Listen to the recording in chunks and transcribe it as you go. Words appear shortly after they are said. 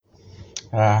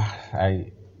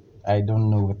I don't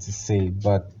know what to say,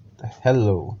 but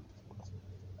hello.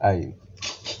 I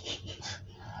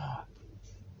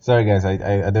Sorry guys,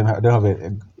 I don't have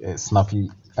a snappy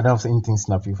I don't have anything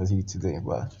snappy for you today,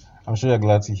 but I'm sure you're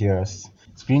glad to hear us.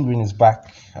 Screen Green is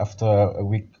back after a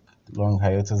week long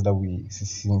hiatus that we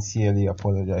sincerely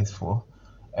apologize for,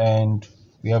 and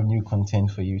we have new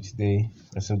content for you today.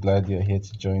 We're so glad you're here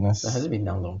to join That us. hasn't been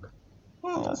that long.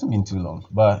 It hasn't been too long,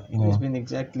 but It's been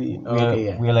exactly. Oh, we're okay,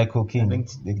 yeah. we're like I cocaine. think.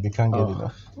 They can't get Oh,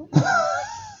 enough.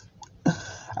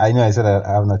 I know I said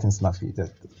I have nothing snappy.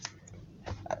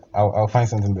 I'll find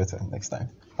something better next time.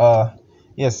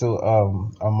 Yeah. So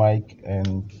I'm Mike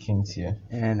and King's here.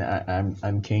 and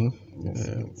I'm King.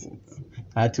 Yes.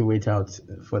 I had to wait out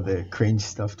for the cringe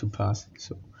stuff to pass.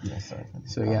 Yes.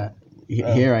 Sorry. Yeah,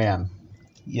 Um, here I am.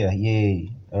 yeah.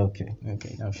 Yay. Okay.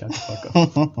 Okay, now shut the fuck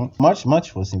up.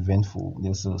 March was eventful.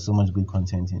 There's so much good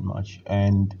content in March,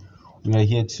 and we are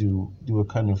here to do a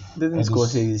kind of. Didn't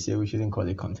Scorsese say we shouldn't call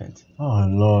it content? Oh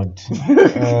Lord.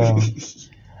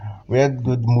 We had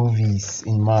good movies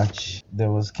in March.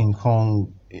 There was King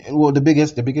Kong. Well,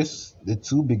 the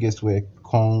two biggest were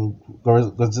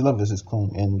Godzilla versus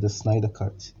Kong, and the Snyder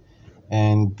Cut.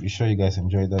 And we're sure you guys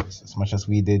enjoyed that as much as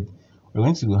we did. We're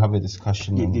going to have a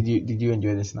discussion. Did you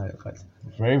enjoy the Snyder Cut?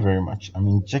 Very, very much. I'm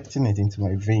injecting it into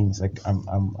my veins. Like I'm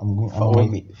going.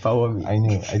 Follow me. I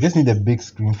know. I just need a big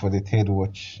screen for the third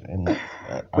watch. And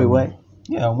Wait, what?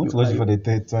 Yeah, I want to watch it for the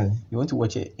third time. You want to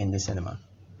watch it in the cinema?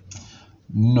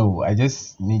 No, I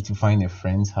just need to find a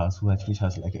friend's house who actually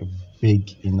has like a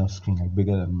big enough screen, like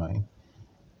bigger than mine,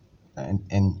 and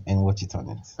watch it on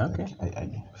it. Okay.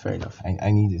 Like, Fair enough.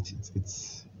 I need it.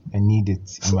 I need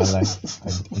it in my life.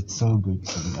 It's so good.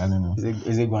 I don't know.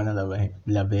 Is it Guana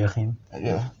La Virgen?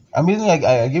 Yeah. I mean, like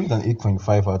I give it an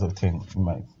 8.5 out of 10 in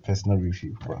my personal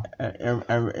review. But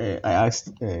I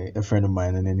asked a friend of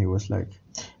mine, and then he was like,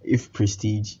 if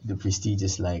the Prestige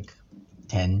is like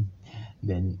 10,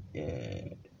 then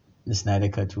the Snyder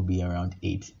Cut will be around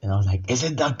 8. And I was like, is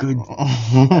it that good?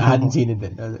 I hadn't seen it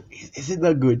then. I was like, is it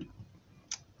that good?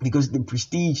 Because the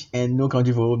Prestige and No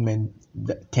Country for Old Men,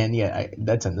 10, yeah,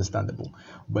 that's understandable.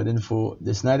 But then for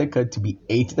the Snyder Cut to be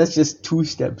 8, that's just 2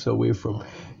 steps away from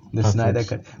the Perfect. Snyder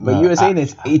Cut. But No, you were saying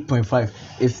it's 8.5.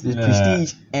 If the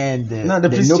Prestige and the No, the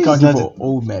No Prestige Country is not for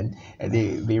Old Men,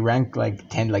 they rank like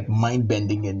 10, like mind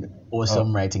bending and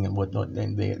awesome writing and whatnot,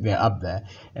 then they're up there.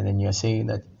 And then you're saying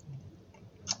that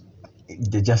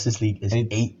the Justice League is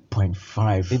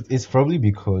 8.5. it's probably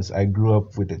because I grew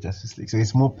up with the Justice League, so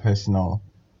it's more personal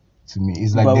to me.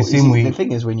 It's like But the you same see, way. the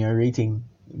thing is, when you're rating,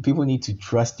 people need to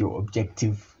trust your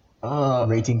objective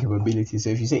rating capability. So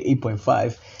if you say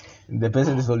 8.5, the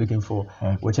person is not looking for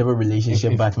whatever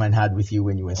relationship If- Batman had with you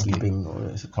when you were sleeping.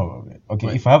 Come on. Okay,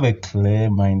 Right. if I have a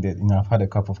clear-minded, I've had a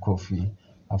cup of coffee.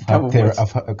 I've Cup had of what?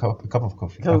 I've had a cup of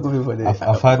coffee. Can't go for the I've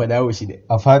had for that Oshide.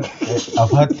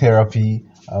 I've had therapy.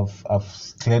 I've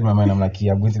cleared my mind. I'm like,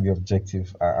 yeah, I'm going to be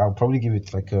objective. I'll probably give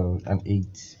it like an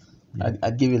 8.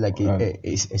 I'd give it like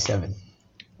a 7.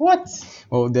 What?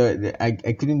 Well, I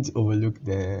couldn't overlook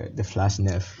the Flash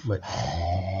nerf, but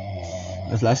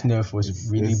the Flash nerf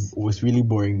was really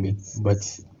boring me. But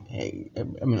hey, I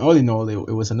mean, all in all, it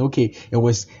was it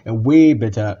was a way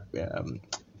better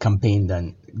campaign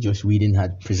than Josh Whedon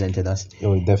had presented us.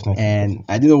 Oh, definitely. And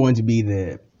I didn't want to be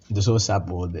the so sap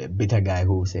or the bitter guy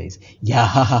who says, yeah,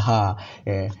 ha ha ha,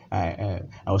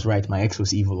 I was right, my ex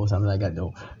was evil or something like that.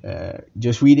 No,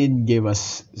 Josh Whedon gave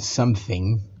us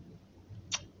something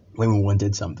when we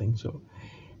wanted something, so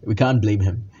we can't blame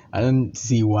him. I don't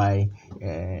see why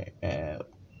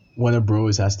Warner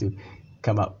Bros has to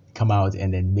come out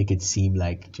and then make it seem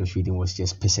like Josh Whedon was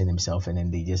just pissing himself, and then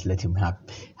they just let him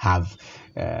have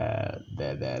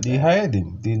They hired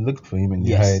him. They looked for him and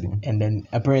they yes. hired him. And then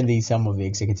apparently some of the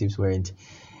executives weren't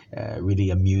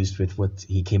really amused with what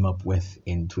he came up with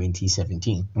in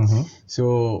 2017. Mm-hmm.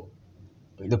 So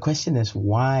the question is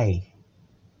why?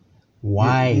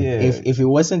 Why, Yeah. if it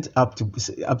wasn't up to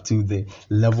the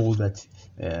level that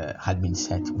had been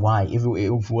set, why? If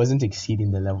it wasn't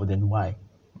exceeding the level, then why?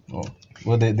 Oh.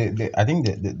 Well, I think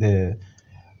the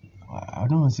I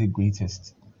don't want to say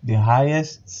greatest, the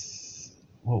highest,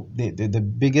 well, the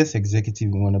biggest executive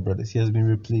in Warner Brothers, he has been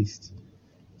replaced.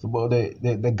 So, but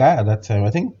the guy at that time, I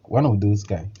think one of those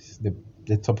guys,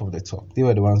 the top of the top, they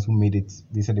were the ones who made it.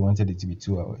 They said they wanted it to be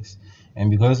 2 hours, and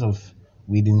because of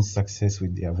Whedon's success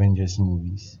with the Avengers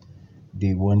movies,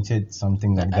 they wanted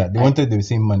something like that. They wanted the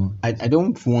same money. I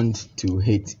don't want to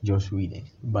hate Josh Whedon,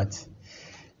 but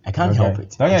I can't help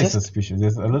it. That guy I is just, suspicious.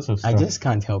 There's a lot of stuff. I just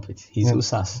can't help it. He's so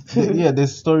sus. Yeah,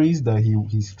 there's stories that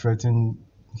he's threatened.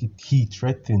 He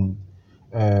threatened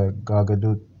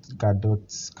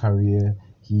Gadot's career.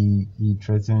 He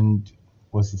threatened,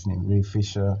 what's his name, Ray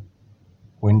Fisher,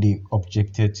 when they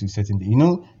objected to certain.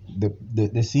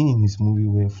 The scene in his movie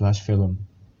where Flash fell on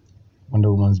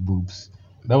Wonder Woman's boobs.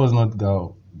 That was not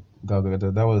Gal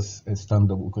Gadot. That was a stand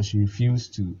double because she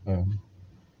refused to.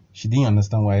 She didn't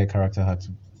understand why her character had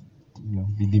to,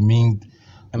 be demeaned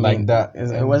I like mean, that.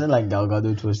 it wasn't like Gal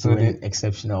Gadot was so doing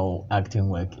exceptional acting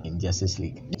work in Justice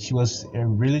League. She was a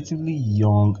relatively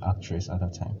young actress at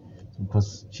that time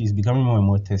because she's becoming more and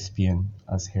more thespian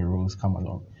as her roles come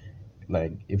along.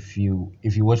 Like if you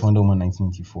watch Wonder Woman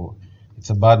 1984, it's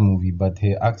a bad movie, but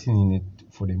her acting in it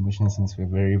for the emotional scenes were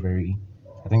very, very.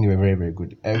 I think they were very, very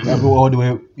good. Or they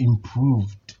were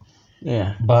improved.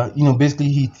 Yeah. But basically,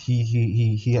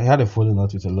 he had a falling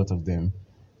out with a lot of them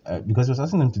because he was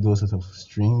asking them to do all sorts of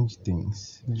strange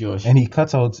things, Josh. and he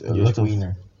cut out a Josh lot of.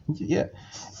 Wiener. Yeah,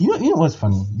 you know what's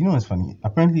funny?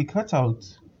 Apparently, he cut out.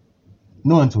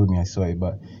 No one told me, I saw it,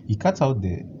 but he cut out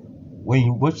the. When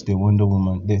you watch the Wonder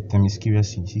Woman, the Themyscira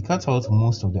scenes, he cut out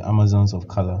most of the Amazons of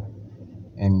color,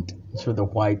 and So the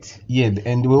white and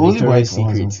they were only white Victoria's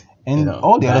Amazons. Secret, And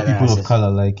all the other people of badasses,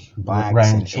 color, like blacks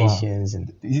Ryan and Chua, Asians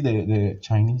and is he the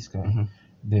Chinese guy?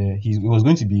 Mhm. He was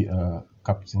going to be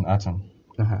Captain Atom.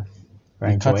 Ryan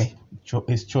They Choi. cut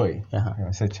It's Choi. Uh-huh. Yeah,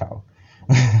 I said Chow.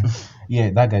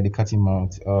 Yeah, that guy, they cut him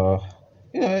out.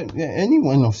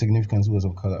 Anyone of significance who was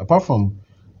of color, apart from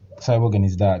Cyborg and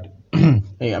his dad.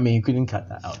 Hey, I mean, you couldn't cut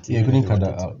that out. Yeah, you even if couldn't you cut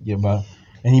that wanted out. Yeah, but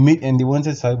and they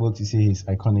wanted Cyborg to say his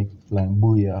iconic line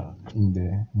 "Booyah" in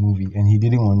the movie, and he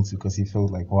didn't want to because he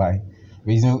felt like why.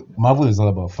 But Marvel is all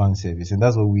about fan service, and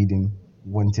that's what Whedon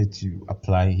wanted to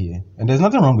apply here. And there's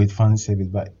nothing wrong with fan service,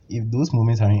 but if those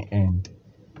moments aren't earned,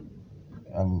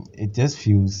 it just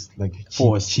feels like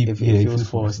Forced. cheap. If Yeah, it it feels feels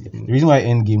forced. The reason why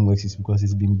Endgame works is because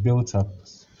it's been built up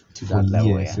To for that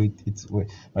level, years, yeah. so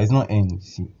but it's not end.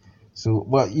 See, so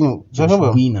but Josh talking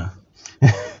about Wiener.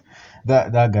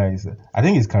 that guy is. I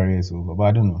think his career is over, but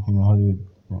I don't know. Hollywood.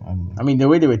 I mean, the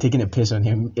way they were taking a piss on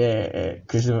him,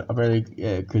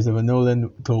 Christopher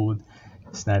Nolan told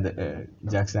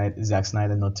Zack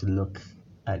Snyder not to look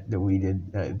at the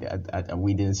Whedon at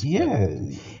Whedon's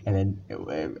and then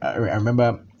I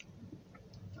remember,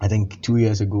 I think 2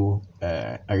 years ago,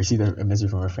 I received a message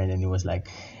from a friend, and he was like,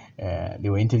 they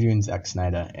were interviewing Zack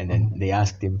Snyder, and then they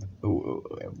asked him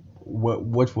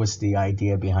what was the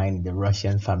idea behind the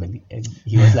Russian family, and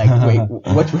he was like, wait,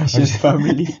 what Russian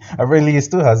family? Apparently, he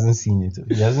still hasn't seen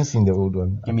it. He hasn't seen the old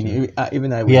one. I mean,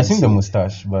 even I. He has seen the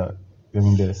mustache, but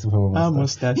the Superman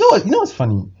mustache. You know what's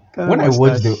funny? When I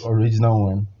watched the original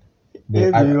one,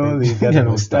 only got a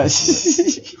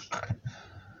mustache.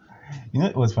 You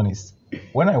know what's funny?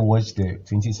 When I watched the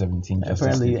 2017,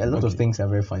 apparently a lot of things are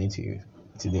very funny to you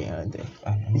today, aren't they?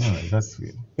 I know, that's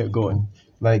weird. Yeah, go on.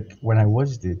 Like when I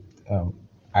watched it,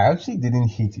 I actually didn't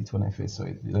hate it when I first saw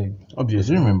it. Like,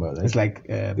 obviously, do you remember? It's like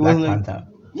Black Panther.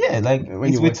 Yeah, like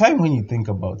it's with time when you think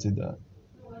about it that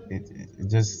it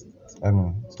just, I don't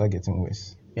know, start getting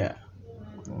worse. Yeah.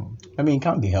 I mean, it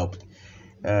can't be helped.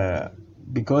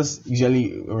 Because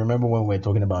usually, remember when we're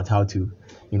talking about how to,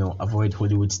 avoid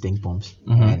Hollywood stink bombs,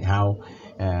 and how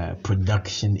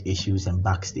production issues and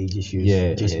backstage issues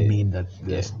mean that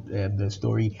the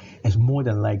story is more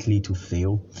than likely to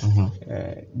fail.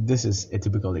 This is a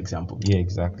typical example. Yeah,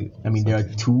 exactly. I mean, there are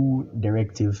two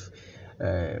directive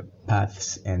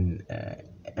paths, and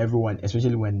everyone,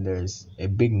 especially when there's a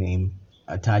big name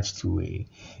attached to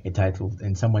a title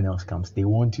and someone else comes, they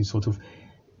want to sort of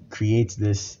create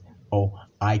this,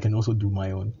 I can also do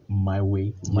my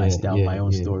way, my style, my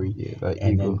own story,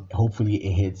 and then hopefully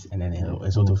it hits, and then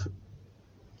it sort of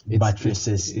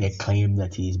buttresses a claim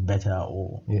that he's better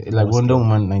or like Wonder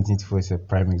Woman 1984 is a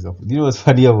prime example. You know what's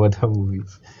funny about that movie?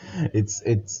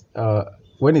 It's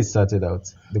when it started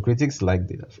out, the critics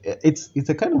liked it. It's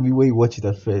a kind of way you watch it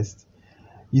at first.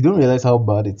 You don't realize how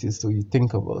bad it is, so you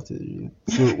think about it.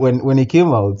 So when it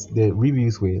came out, the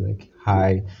reviews were like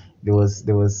high. There was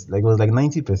like, it was like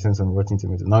 90% on Rotten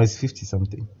Tomatoes. Now it's 50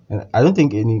 something, and I don't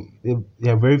think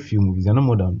there are very few movies. There are not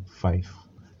more than 5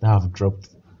 that have dropped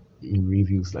in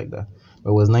reviews like that. But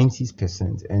it was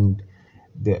 90%, and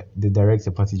the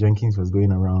director Patty Jenkins was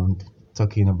going around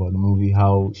talking about the movie,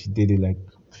 how she did it, like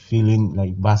feeling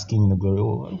like basking in the glory.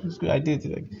 Oh, it was good, I did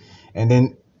it. And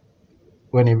then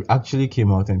when it actually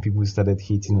came out and people started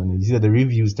hating on it, you see that the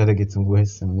reviews started getting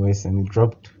worse and worse, and it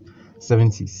dropped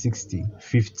 70, 60,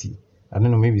 50. I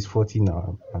don't know, maybe it's 40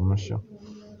 now. I'm not sure.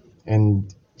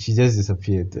 And she just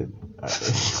disappeared then.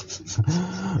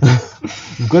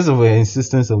 Because of her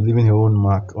insistence of leaving her own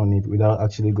mark on it without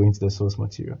actually going to the source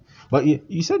material. But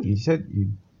you said you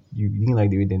you didn't like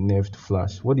the way they nerfed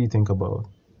Flash. What do you think about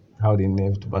how they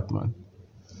nerfed Batman?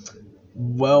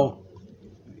 Well,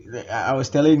 I was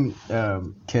telling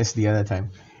Kes the other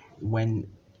time when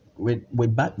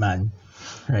with Batman,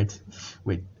 right?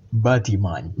 With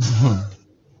Batman.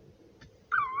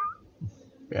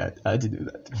 Yeah, I had to do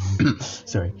that.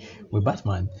 Sorry, with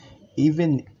Batman,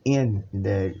 even in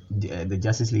the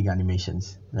Justice League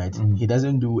animations, right? He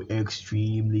doesn't do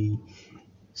extremely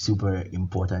super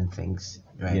important things,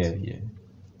 right? Yeah.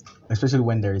 Especially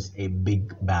when there's a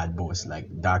big bad boss like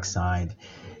Darkseid,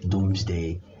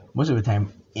 Doomsday. Most of the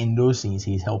time, in those scenes,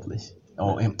 he's helpless.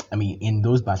 In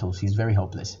those battles, he's very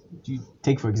helpless.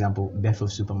 Take for example, Death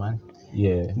of Superman.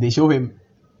 Yeah. They show him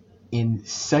in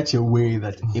such a way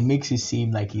that it makes it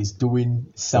seem like he's doing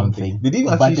something. They didn't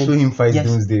But actually then- show him fight yes,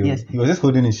 Doomsday. Yes, He was just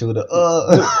holding his shoulder.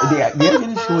 they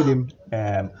actually showed him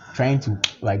trying to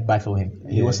like battle him.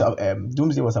 He Yeah. was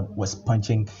Doomsday was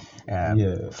punching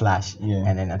Yeah. Flash, Yeah.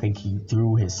 and then I think he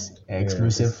threw his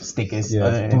exclusive stickers. Yeah.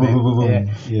 And Boom, then, boom, boom, boom.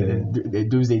 yeah, Yeah. the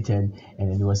Doomsday 10, and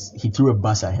then he threw a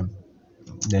bus at him.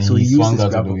 Then So he used swung his out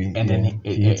of the grapple, way. and Yeah. then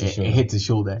He hit his it shoulder. hit his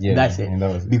shoulder. Yeah, That's it. and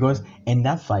that was it. Because in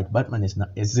that fight, Batman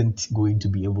isn't going to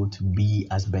be able to be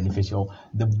as beneficial.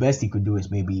 The best he could do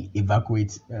is maybe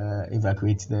evacuate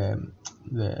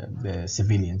the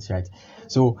civilians, right?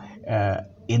 So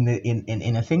in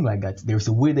a thing like that, there's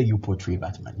a way that you portray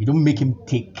Batman. You don't make him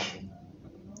take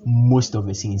most of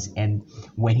the scenes, and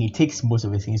when he takes most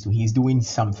of the scenes, he's doing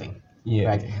something. Yeah.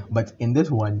 Right. But in this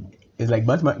one, it's like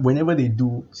Batman. Whenever they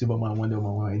do Superman, Wonder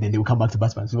Woman, and then they will come back to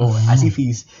Batman, as if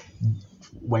he's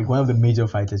like one of the major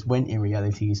fighters. When in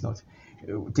reality, he's not.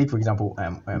 Take for example,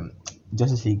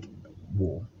 Justice League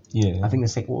War. Yeah. I think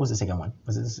what was the second one?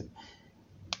 Was it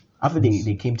after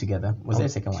they came together? Was there a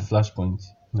second one? Flashpoint.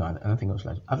 No, I don't think it was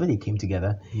Flash. After they came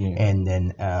together, Yeah. and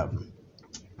then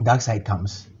Darkseid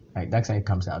comes. Right, Darkseid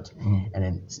comes out, and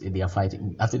then they are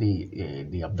fighting. After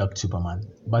they abduct Superman,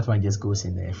 Batman just goes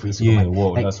in there, free Superman.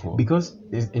 war, that's war. Because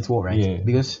it's war, right? Yeah.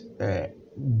 Because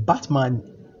Batman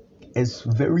is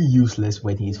very useless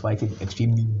when he's fighting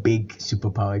extremely big,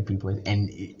 superpowered people, and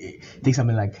take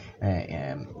something like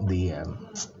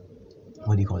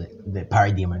what do you call it? The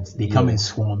parademons. They come Yeah. in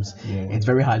swarms. Yeah. It's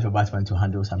very hard for Batman to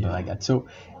handle something like that. So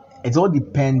it all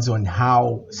depends on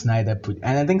how Snyder put.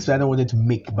 And I think Snyder wanted to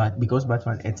make because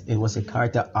Batman it was a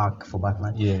character arc for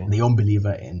Batman. Yeah. The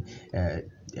unbeliever in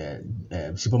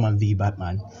Superman v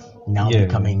Batman now Yeah.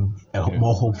 becoming a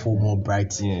more hopeful, more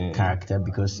bright Yeah. character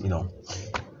because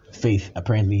faith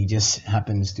apparently just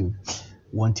happens to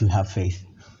want to have faith.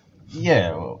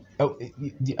 Yeah. Well,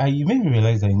 you made me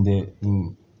realize that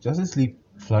in Justice League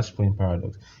Flashpoint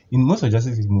Paradox, in most of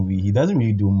Justice League movie, he doesn't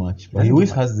really do much, but Doesn't he do always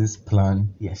much. has this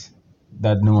plan Yes,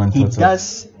 that no one he thought of.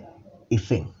 does a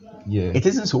thing. Yeah. It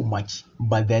isn't so much,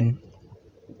 but then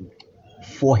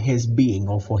for his being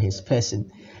or for his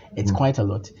person, it's quite a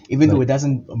lot. Even though it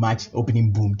doesn't match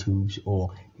opening boom tubes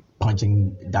or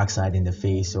punching Darkseid in the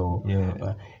face or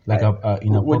Yeah. Like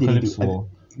in what did he Apocalypse do? War.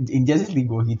 In Justice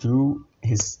League War, he threw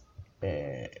his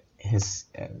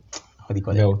what do you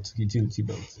call it? Belt, utility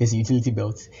belt. His utility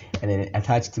belt, and then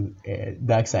attached to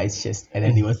Darkseid's chest, and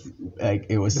then it was like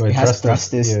They were it has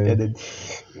thrusters, thrusters, yeah. and then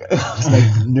I was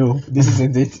like, no, this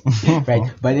isn't it,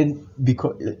 right? But then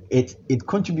because it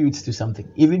contributes to something,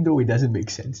 even though it doesn't make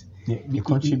sense. It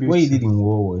contributes. What he to- did in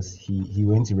War was he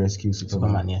went to rescue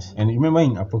Superman. Yes. And remember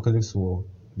in Apocalypse War,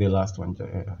 the last one,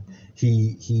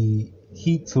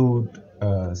 he told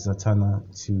Zatanna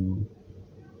to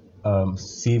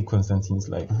save Constantine's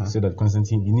life, so that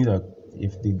Constantine, you need a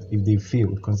if they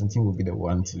fail, Constantine will be the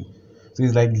one to. So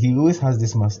it's like he always has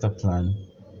this master plan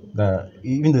that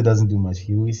even though it doesn't do much,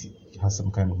 he always has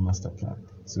some kind of master plan.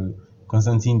 So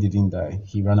Constantine didn't die;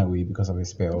 he ran away because of a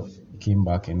spell. He came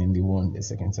back, and then they won the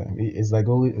second time. It's like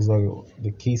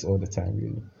the case all the time,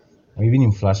 really. And even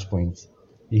in Flashpoint,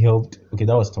 he helped. Okay,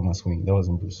 that was Thomas Wayne. That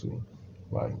wasn't Bruce Wayne.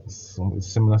 But it's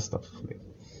similar stuff. Like,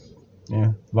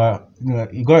 yeah, but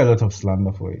he got a lot of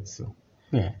slander for it. So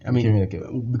Yeah, I became mean, like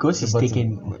a- because he's button.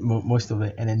 taken most of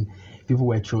it, and then people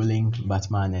were trolling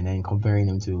Batman and then comparing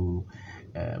him to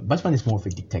Batman is more of a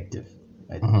detective.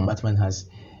 Right? Batman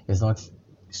is not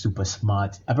super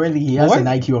smart. Apparently, he has Why- an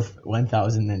IQ of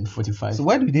 1045. So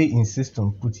why do they insist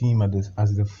on putting him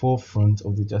as the forefront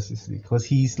of the Justice League? Because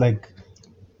he's like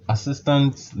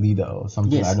assistant leader or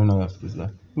something. Yes. I don't know what it's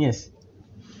like. Yes,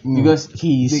 because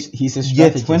he's a strategist.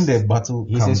 Yet when the battle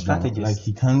He's a comes down, strategist. like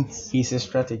he can't He's a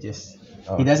strategist.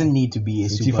 Oh. He doesn't need to be a the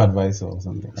super chief advisor or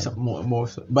something. more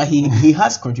so. But he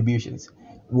has contributions.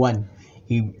 One,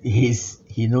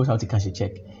 he knows how to cash a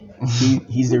check.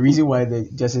 He's the reason why the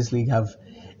Justice League have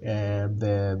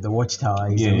the Watchtower.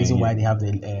 He's the Yeah, reason why yeah. they have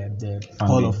the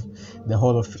Hall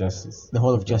of Justice. the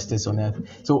Hall of Justice on Earth.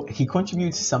 So he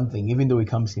contributes something, even though it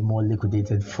comes in more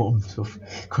liquidated forms of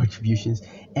contributions.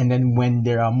 And then when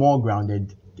there are more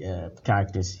grounded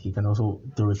characters, he can also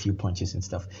throw a few punches and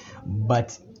stuff.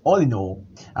 But all in all,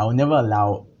 I will never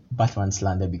allow Batman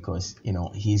slander because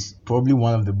he's probably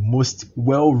one of the most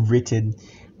well-written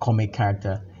comic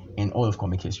character in all of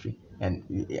comic history.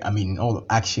 And I mean, all of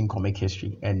action comic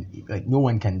history, and like no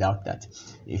one can doubt that.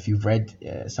 If you've read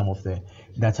some of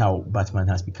that's how Batman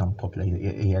has become popular.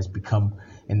 He has become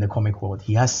in the comic world.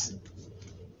 He has,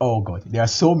 oh god, there are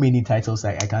so many titles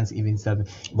I can't even start.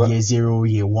 But- Year Zero,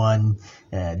 Year One,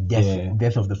 Yeah.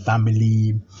 Death of the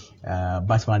Family,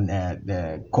 Batman,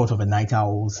 the Court of the Night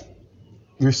Owls.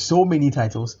 There's so many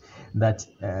titles that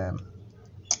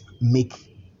make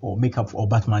up for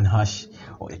Batman Hush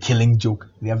or The Killing Joke.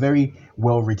 They are very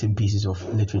well written pieces of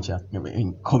literature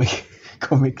in comic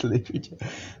literature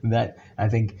that I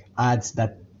think adds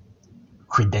that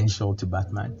credential to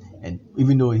Batman. And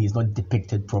even though he's not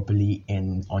depicted properly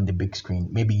on the big screen,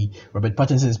 maybe Robert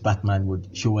Pattinson's Batman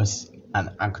would show us an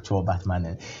actual Batman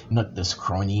and not the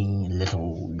scrawny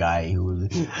little guy who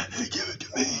give it to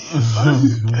me.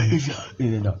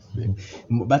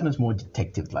 Batman's more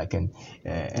detective like, and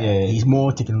he's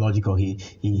more technological. He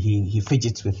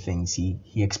fidgets with things. He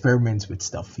experiments with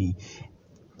stuff.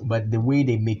 But the way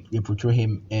they portray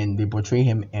him and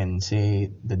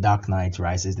say the Dark Knight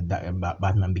Rises,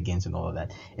 Batman Begins, and all of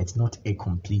that, it's not a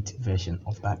complete version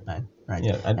of Batman, right?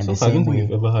 Yeah, and so the far, I don't same think way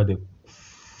we've ever had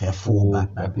a full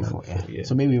Batman Batman before, yeah. yeah.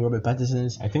 So maybe Robert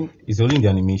Pattinson's I think it's only in the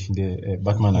animation, the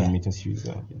Batman Yeah. animated series.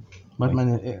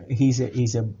 Batman. He's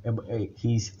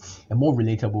a more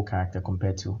relatable character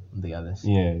compared to the others.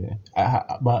 Yeah.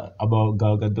 But about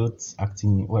Gal Gadot's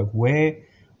acting, like where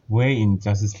in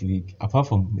Justice League, apart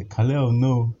from the Kal-El,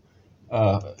 no.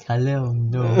 Hello,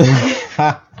 no.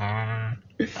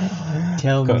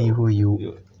 Tell me who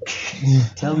you.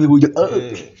 Tell me who you.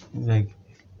 Like,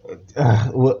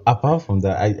 well, apart from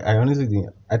that, I honestly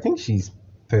think she's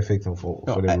perfect for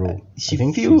the role. She I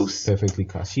think feels she's perfectly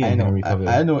cast. She I and know. Henry I Cavill.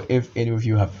 don't know if any of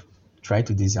you have tried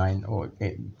to design or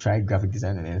tried graphic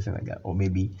design or anything like that, or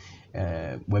maybe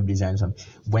web design or something.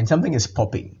 When something is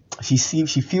popping, she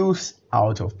feels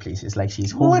out of place. It's like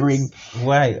she's hovering.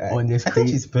 Why? on the I screen. think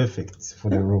she's perfect for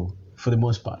the role. For the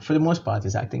most part,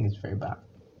 his acting is very bad.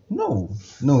 No,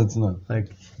 it's not. Like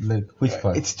Which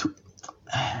part? it's too.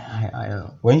 I don't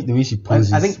know. When the way she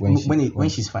poses. I think when when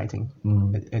she's fighting,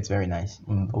 it's very nice.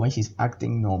 But when she's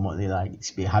acting normally, like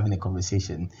having a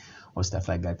conversation or stuff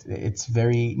like that, it's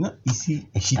very. No, you see,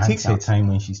 she stands takes her out. time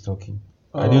when she's talking.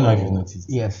 I don't know if you've noticed.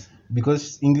 Yes,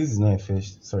 Because English is not her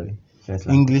first. Sorry. first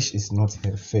language. English is not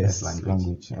her first language.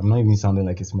 language. I'm not even sounding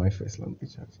like it's my first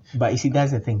language. Actually. But you see,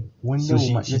 that's the thing. Wonder So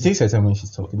Woman. she takes her time when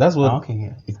she's talking. That's what. Okay,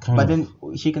 yeah. It kind But of. then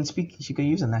she can speak. She can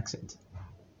use an accent.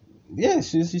 Yeah,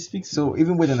 she speaks. So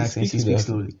even with an accent, she with speaks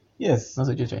the slowly. Yes. That's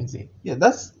what you're trying to say. Yeah,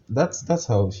 that's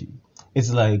how she.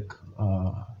 It's like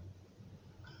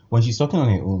when she's talking on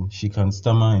her own, she can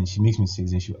stammer and she makes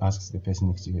mistakes and she asks the person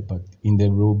next to her. But in the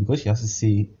role, because she has to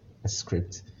say a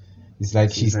script, it's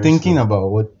like she's very thinking slow.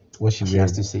 about what she She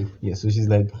has to say. Yeah, so she's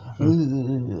like,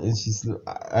 and she's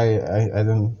I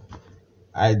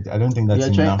don't think that's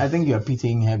You're trying. enough. I think you're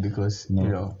pitying her because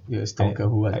No. you're a stalker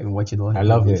who has been watching all her I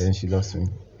love her movies. and she loves me,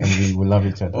 and we will love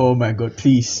each other. Oh my God!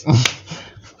 Please,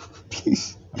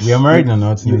 please. We are married in an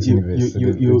alternate universe. So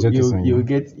the joke is on you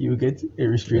get a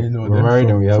restraining order. We're married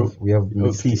from- and from- we have Oh,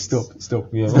 mixed please kids.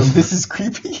 stop. We have- Stop. This is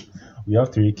creepy. We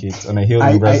have 3 kids on a hill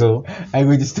in Brazil. I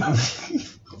will just stop.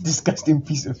 Disgusting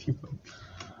piece of human.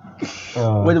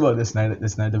 What about the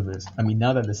Snyderverse? I mean,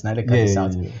 now that the Snyder Cut is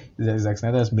out, Zack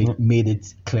Snyder has made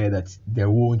it clear that there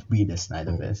won't be the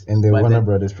Snyderverse. And the But Warner then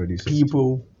Brothers producers.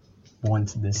 people want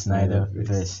the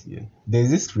Snyderverse. Yeah. There's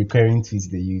this recurring tweet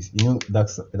they use. You know,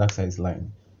 Darkseid's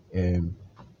line.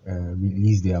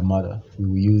 Release their mother. We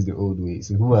will use the old way.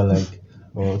 So who are like,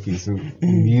 oh, okay. So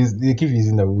they keep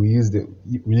using that. We use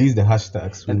release the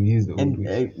hashtags. We will use the old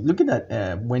way. And looking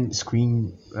at when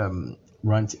Screen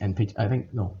runs and pitch, I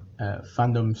think no.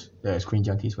 Fandoms, Screen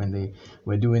Junkies, when they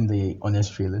were doing the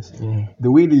honest trailers,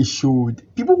 the way they showed,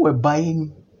 people were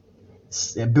buying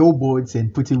billboards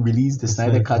and putting release the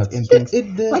Snyder Cut and things.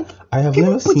 I have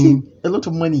people never put seen in a lot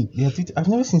of money. Yeah, I've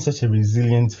never seen such a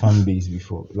resilient fan base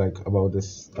before. Like about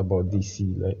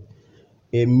DC. Like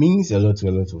it means a lot to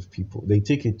a lot of people. They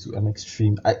take it to an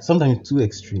extreme. Sometimes too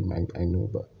extreme. I know,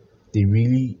 but they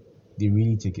really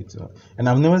take it to. And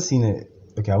I've never seen it.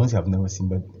 Okay, I won't say I've never seen,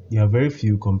 but there are very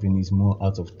few companies more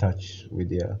out of touch with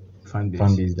their Fan base.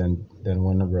 fan base than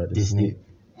Warner Brothers. Disney.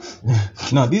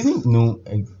 No, Disney know.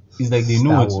 It's like they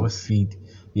know Star what to Wars. feed.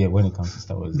 Yeah, when it comes to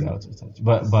Star Wars, they're out of touch.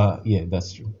 But yeah,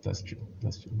 that's true. That's true.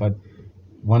 That's true. But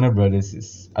Warner Brothers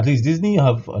is, at least Disney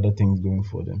have other things going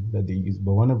for them that they use,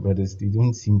 but Warner Brothers, they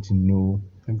don't seem to know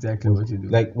Exactly what you do.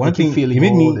 like one I keep thing. feeling It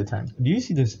made all me. the time. Do you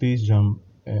see the Space Jam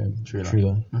Trailer.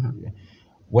 trailer? Mhm. Yeah.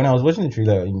 When I was watching the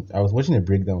trailer, I was watching a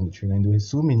breakdown of the trailer, and there were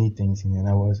so many things in it, and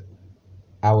I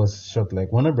was shocked.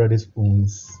 Like Warner Brothers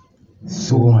owns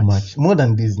so much more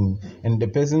than Disney. And the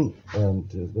person,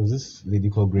 there was this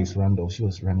lady called Grace Randolph. She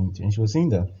was running to, and she was saying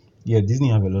that yeah, Disney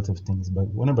have a lot of things, but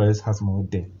Warner Brothers has more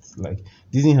depth. Like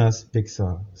Disney has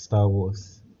Pixar, Star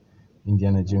Wars,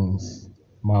 Indiana Jones,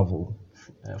 Marvel,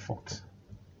 Fox.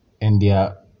 and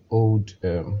their old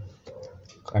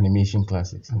animation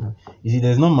classics. You see,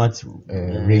 there's not much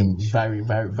range. Very,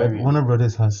 very, But very. Warner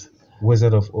Brothers has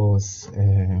Wizard of Oz,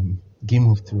 Game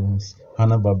of Thrones,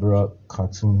 Hanna-Barbera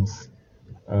cartoons,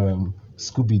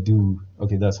 Scooby Doo.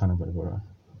 Okay, that's Hanna-Barbera.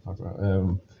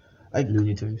 Like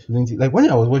Looney Tunes. like when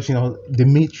I was watching The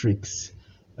Matrix,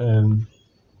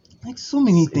 like so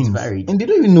many It's things, varied. and they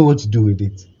don't even know what to do with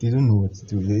it. They don't know what to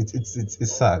do with it.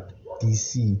 It's sad.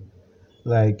 DC.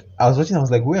 Like I was watching, I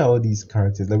was like, where are all these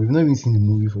characters? Like we've not even seen the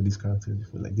movie for these characters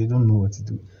before. Like they don't know what to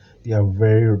do. They are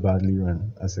very badly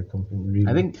run as a company, really.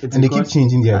 I think it's and they keep because-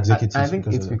 changing their I- executives. I think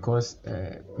because it's of that. because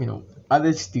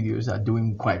other studios are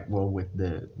doing quite well with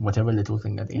the whatever little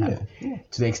thing that they have, Yeah.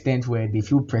 to the extent where they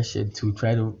feel pressured to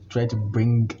try to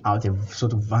bring out a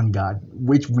sort of vanguard,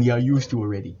 which we are used to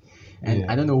already. And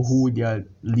Yeah. I don't know who their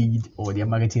lead or their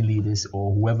marketing lead is,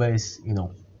 or whoever is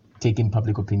taking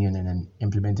public opinion and then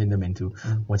implementing them into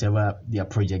whatever their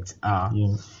projects are.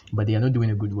 Yeah. But they are not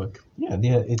doing a good work. Yeah, they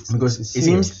are, it's Because it's it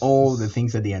seems serious. all the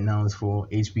things that they announced for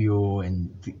HBO and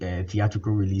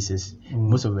theatrical releases,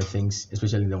 most of the things,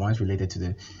 especially the ones related to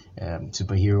the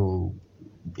superhero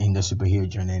in the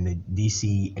superhero genre and the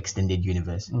DC extended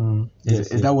universe.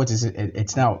 Is that what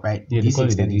it's now, right? Yeah, they DC call it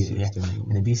the extended, DC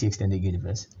extended. in the DC extended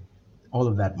universe. All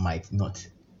of that might not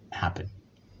happen.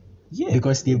 Yeah,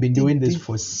 Because they've been doing this they-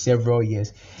 for several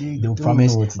years. they They'll don't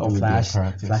promise know what to do with their Flash,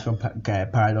 characters. Flash from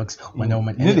Paradox, Wonder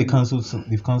Woman. You know and-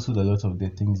 they've cancelled a lot of the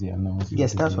things they announced.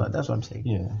 Yes, that's yesterday. what I'm saying.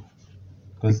 Yeah,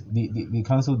 because they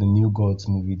cancelled the New Gods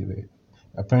movie.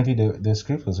 Apparently the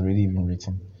script was already even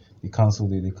written. They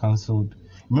cancelled it. They cancelled.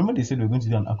 Remember they said they were going to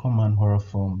do an Aquaman horror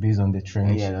film based on the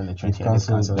Trench. Yeah, on the Trench, They've yeah, they've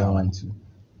cancelled cancelled that that one one. too.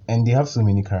 And they have so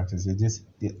many characters.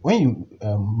 When you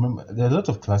remember, there are a lot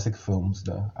of classic films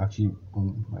that are actually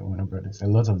owned by Warner Brothers. A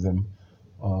lot of them.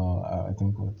 I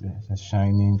think what The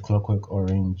Shining, Clockwork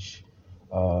Orange.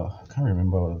 I can't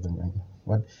remember all of them right now.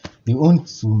 But they own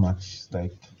too much.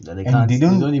 Like That they and can't. they They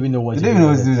don't, don't even know what. they to don't even know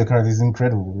what to do with with the characters. It's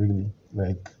incredible, really.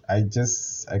 Like I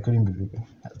couldn't believe it.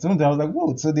 Sometimes I was like,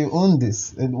 whoa! So they own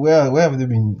this, and where have they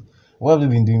been? What have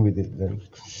they been doing with it? Like,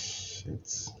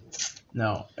 it's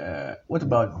Now, what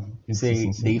about It's say just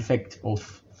insane. the effect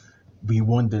of we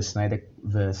want the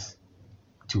Snyderverse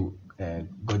to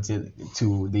Godzilla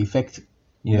to the effect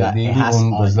yeah. that They it has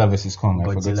own on Godzilla vs Kong. I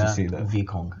forgot to say Godzilla that. v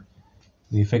Kong.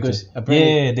 The effect Because of,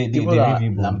 apparently yeah, they people are review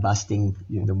bombed. lambasting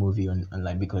Yeah. the movie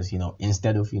online because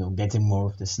instead of getting more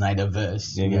of the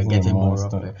Snyderverse, They're we are getting getting a more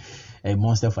monster. of a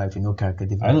monster fight with no character I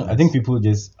development. think people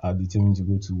just are determined to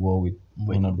go to war with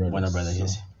Warner Brothers. Warner Brothers, so,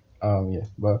 yes. Yeah,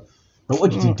 but But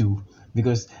what did you do?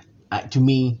 Because to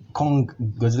me,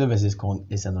 Godzilla vs Kong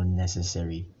is an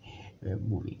unnecessary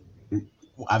movie.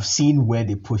 I've seen where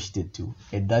they pushed it to.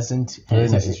 It doesn't. Very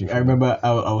necessary. I remember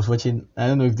I was watching. I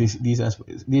don't know if these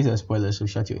are spoilers, so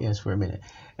shut your ears for a minute.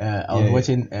 I was Yeah.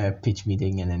 watching a pitch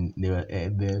meeting, and then they were,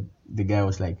 the guy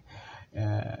was like,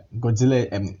 Godzilla,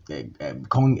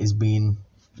 Kong is being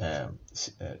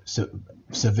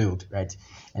surveilled, right?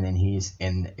 And then he's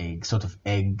in a sort of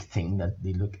egg thing that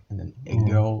they look, and then a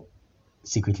girl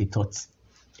secretly taught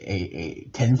a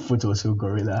 10-foot or so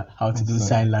gorilla how to do So-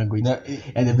 sign language, that-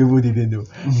 and the people didn't know.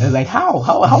 And I was like, how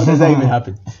does that even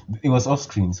happen? it was off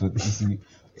screen, so you see,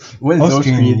 When it's off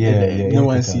screen, no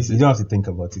one you sees You it. don't have to think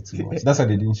about it too much. That's why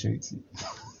they didn't show it to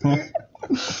you.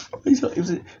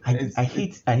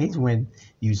 I hate when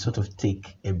you sort of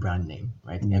take a brand name,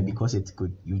 right? And because it's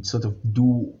good, you sort of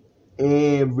do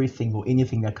everything or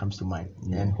anything that comes to mind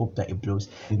and hope that it blows.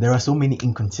 There are so many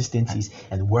inconsistencies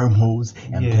and wormholes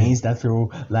and Yeah. planes that throw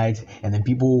light, and then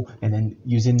people and then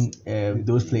using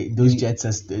those jets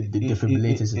as the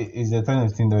defibrillators. It's the kind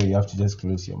of thing that you have to just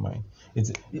close your mind.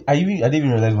 I didn't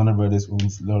even realize Warner Brothers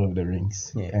owns Lord of the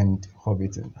Rings and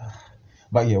Hobbit.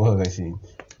 But yeah, what was I saying?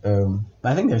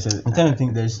 But I think there's I'm trying to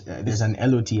think. there's an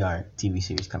LOTR TV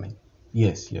series coming.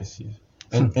 Yes.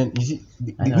 And you see,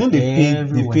 I know they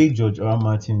everyone- paid George R. R.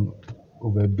 Martin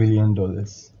over $1 billion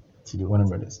To do Warner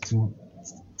Brothers, to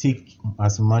take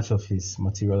as much of his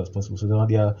material as possible. So now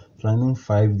they are planning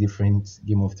 5 different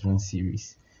Game of Thrones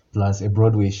series, plus a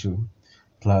Broadway show,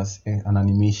 plus an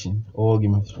animation, all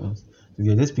Game of Thrones. So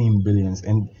they're just paying billions,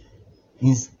 and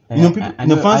people, I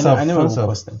know it will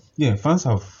cost them. fans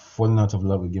have fallen out of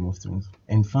love with Game of Thrones,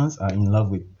 and fans are in love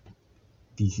with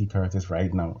DC characters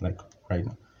right now, and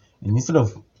instead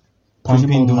of Pushing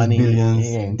pumping more those money, billions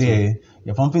into there,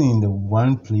 you're pumping in the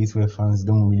one place where fans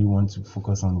don't really want to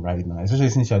focus on right now, especially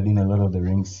since you're doing a lot of the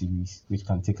Rings series, which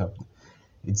can take up.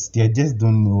 They just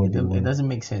don't know what they It want. doesn't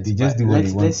make sense. They just but do what they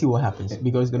let's want. let's see what happens,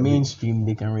 because the mainstream,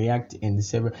 they can react in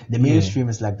several. The mainstream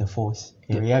is like the force.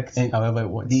 It reacts And however it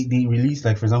wants. They released,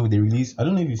 like, for example, they released, I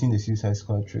don't know if you've seen the Suicide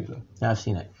Squad trailer. I've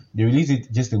seen it. They released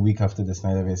it just a week after the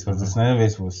Snyderverse, because the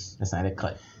Snyderverse was The Snyder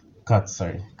cut. cut.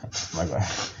 My bad.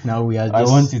 Now we are. Just, I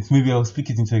want it. Maybe I'll speak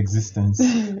it into existence.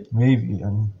 Maybe.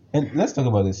 And let's talk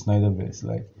about the Snyderverse.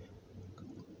 Like,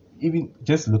 even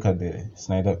just look at the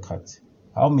Snyder cut.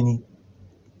 How many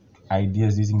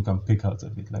ideas do you think you can pick out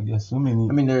of it? Like, there's so many.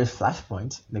 I mean, there is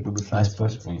Flashpoint. There could be That's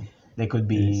Flashpoint. Flashpoint. There could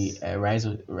be Rise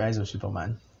of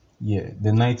Superman. Yeah,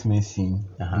 the nightmare scene.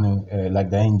 Like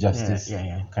the injustice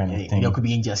kind of thing. There could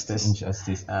be Injustice.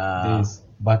 Injustice. There's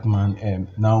Batman.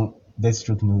 Now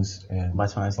Deathstroke knows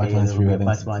Batman's real identity.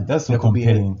 Batman. That's so there could be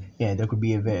compelling. there could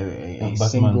be a Batman.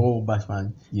 single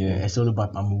Batman. Yeah. A solo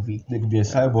Batman movie. There could be a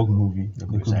cyborg movie. There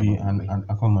could be an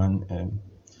Aquaman.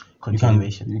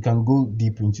 Continuation. You can go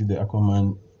deep into the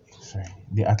Aquaman,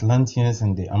 the Atlanteans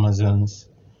and the Amazons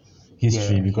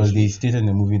history, because they stated in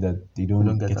the movie that they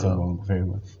don't get along very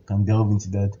well. You can delve into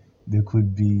that. There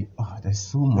could be there's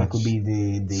so much. There could be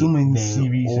the so many the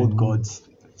series old and gods.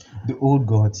 The old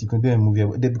gods. You can do a movie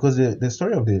because the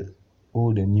story of the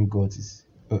old and new gods is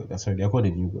they are called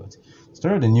the new gods. The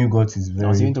story of the new gods is very. I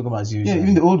was even talking about Zeus. Yeah,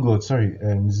 even the old gods.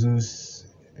 Zeus,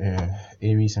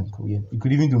 Ares, and Co. Yeah, you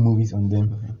could even do movies on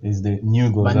them. There's the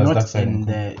new gods, but that's not in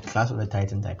the Clash of the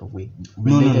Titan type of way.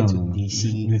 No. Related to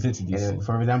DC. Related to DC.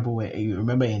 For example, you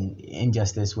remember in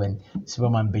Injustice when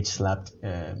Superman bitch slapped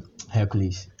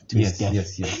Hercules to his death.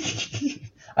 Yes.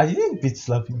 I didn't bitch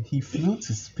slap him. He flew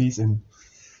to space and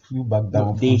flew back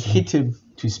down. They hit him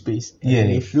to space. And Yeah.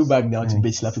 they flew back down to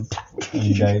bitch slap him. And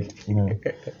he died.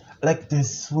 Like, there's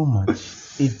so much.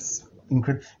 It's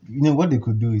incredible. What they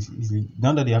could do is easily,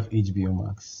 now that they have HBO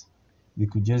Max, they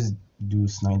could just do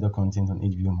Snyder content on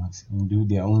HBO Max and do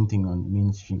their own thing on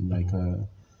mainstream, like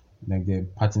the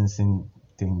Pattinson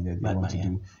thing that they want to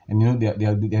do. And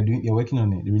they're working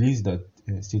on it. They released that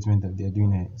statement that they're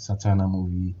doing a Satana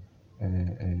movie.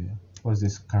 What's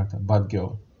this character?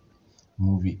 Batgirl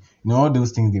movie. All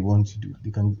those things they want to do.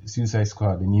 They can Suicide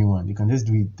Squad, the new one. They can just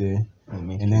do it there.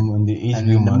 And then on the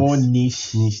HBO Max, the more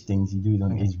niche things, you do it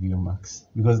on HBO Max,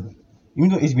 because even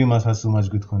though HBO Max has so much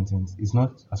good content, it's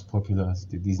not as popular as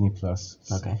the Disney Plus.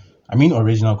 Okay. I mean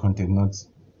original content, not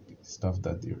stuff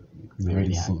that they've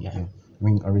already seen. Yeah. I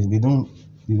mean they don't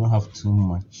have too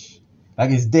much.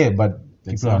 Like, it's there, but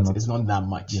it's people are not. It's not that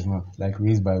much. It's not like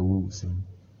Raised by Wolves and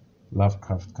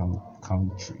Lovecraft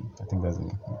Country. I think that's the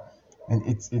name. And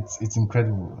it's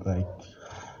incredible. Like,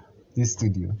 this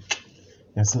studio,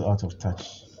 they're so out of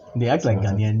touch. They act like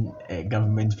Ghanaian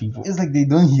government people. It's like they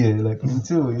don't hear, like,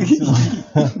 until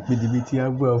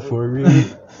for real.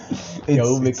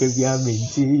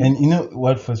 And you know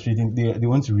what frustrating? They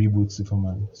want to reboot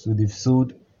Superman, so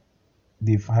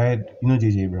they've hired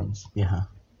J.J. Abrams. Yeah.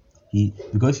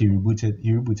 Because he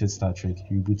rebooted Star Trek,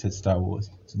 he rebooted Star Wars.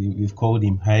 So they've called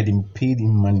him, hired him, paid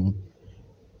him money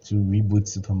to reboot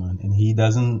Superman, and he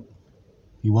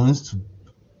wants to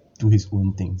do his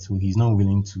own thing. So he's not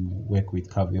willing to work with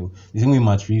Cavill. The same way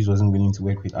Matt Reeves wasn't willing to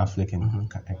work with Affleck and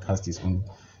cast his own.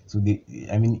 So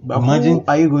imagine. Who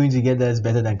are you going to get that's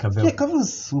better than Cavill? Yeah, Cavill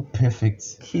is so perfect.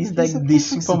 He's like the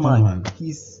Superman.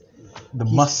 He's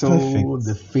muscle, perfect.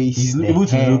 the face, he's the able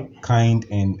hair. to look kind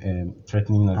and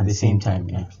threatening at the same time.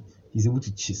 Yeah. He's able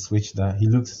to switch that. He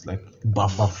looks like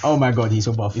buff. Oh my god, he's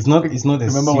so buff. It's not.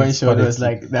 Remember when Sean was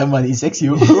like, that man is sexy.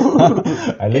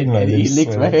 I licked my lips. He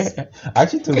licked my hair. I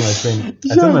actually told my friend.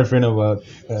 I told my friend about.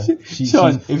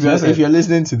 Sean, if you're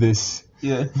listening to this,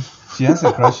 yeah, she has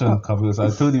a crush on Cavill. So I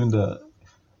told him that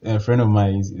a friend of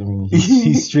mine. I mean,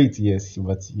 he's straight, yes,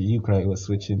 but he was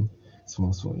switching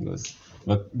small. He was,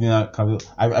 but Cavill.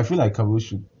 I feel like Cavill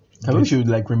should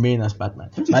like remain as Batman.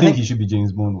 Don't you think he should be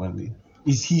James Bond one day?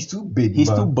 He's too big.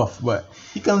 He's too buff, but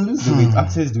he can lose the weight.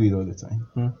 Actors do it all the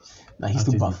time. Nah, he's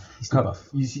too buff. He's too buff.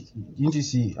 Didn't you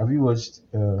see? Have you watched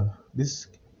this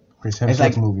Chris It's Hemsworth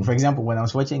like, movie? for example, when I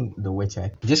was watching The Witcher,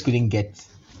 I just couldn't get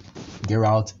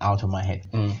Geralt out of my head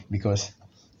because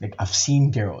like I've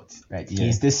seen Geralt, right? Yeah.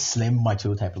 He's this slim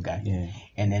macho type of guy. Yeah.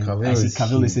 And then Cavill I see is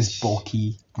Cavill is this huge.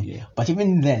 bulky. Yeah. But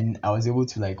even then, I was able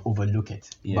to like overlook it.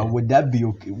 Yeah. But would that be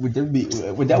okay? Would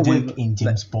that work in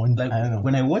James Bond? Like, I don't know.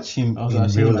 when I watch him Also, in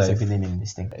I've seen real him as a life, villain in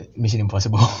this thing, Mission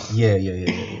Impossible. yeah.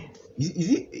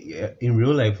 Is it in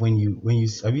real life when you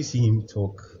have you seen him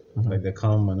talk, like the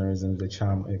calm mannerisms, the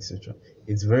charm, etc.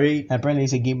 It's very Apparently,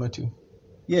 he's a gamer too.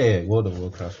 yeah. World of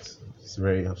Warcraft. He's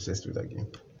very obsessed with that game.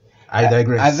 I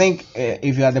digress. I think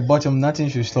if you're at the bottom, nothing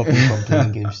should stop you from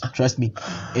playing games. Trust me,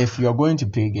 if you're going to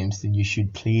play games, then you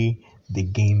should play the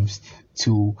games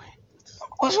to.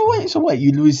 So what?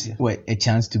 You lose a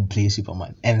chance to play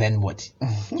Superman, and then what?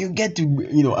 You get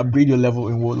to upgrade your level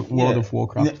in World of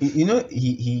Warcraft. He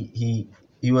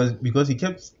was, because he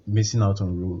kept missing out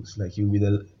on roles. Like he would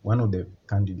be one of the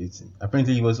candidates.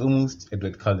 Apparently, he was almost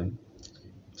Edward Cullen,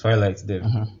 Twilight,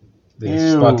 the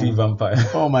Ew. sparkly vampire.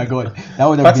 Oh my god, that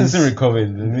would have Pattinson been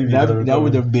recovered. Maybe that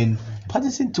would have been.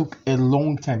 Pattinson took a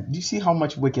long time. Do you see how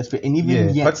much work he has put? And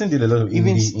even yet, Pattinson did a lot of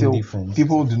even indie still, films.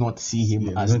 people do not see him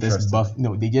Yeah, they as don't this trust buff.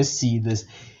 No, they just see this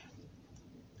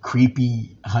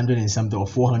creepy 100 and something or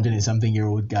 400 and something year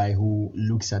old guy who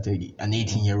looks at an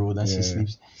 18-year-old as she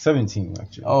sleeps. 17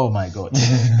 actually. Oh my god.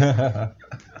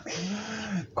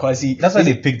 That's why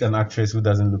they picked an actress who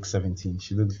doesn't look 17.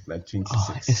 She looks like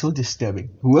 26. It's so disturbing.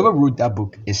 Whoever wrote that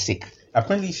book is sick.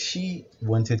 Apparently, she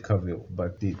wanted Cavill,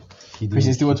 but he didn't.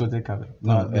 Kristen Stewart wanted Cavill.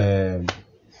 No,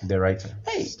 the writer.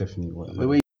 Hey. Stephanie. The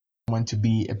way you want to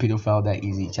be a pedophile that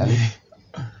easy, Charlie.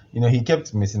 He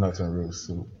kept missing out on roles.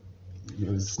 So it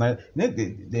was Snyder.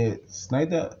 The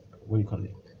Snyder, what do you call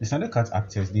it? The Snyder Cut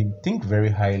actors, they think very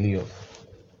highly of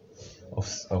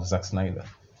Zack Snyder.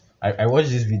 I watched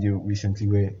this video recently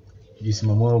where this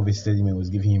Momoa visited him and was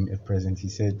giving him a present. He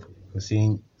was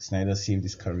saying Snyder saved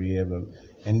his career,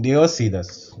 and they all say that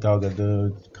Gal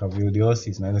Gadot, Cavill, they all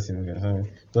say Snyder saved his career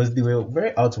because they were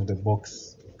very out of the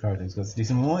box characters. Because this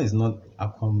Momoa is not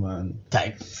Aquaman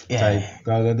type. Gal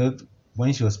Gadot,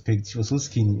 when she was picked, she was so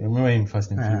skinny. I remember in Fast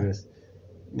and Furious.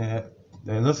 Yeah,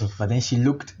 there are lots of. But then she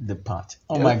looked the part.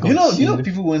 Oh my god! A lot of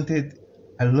people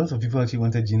actually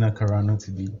wanted Gina Carano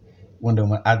to be Wonder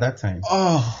Woman at that time.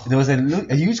 Oh, there was a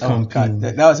huge campaign. God,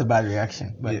 that was a bad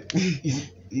reaction. But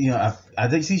I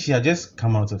think she had just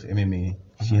come out of MMA.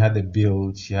 She had the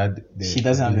build. She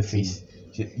doesn't have the face.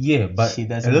 But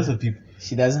a lot of people.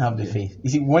 She doesn't have the face.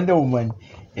 You see, Wonder Woman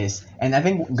is, and I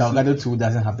think Gal Gadot too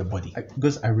doesn't have the body.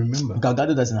 Because I remember Gal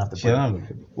Gadot doesn't have the body. She doesn't have the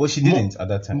body. Well, she didn't at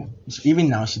that time. Even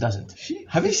now, she doesn't.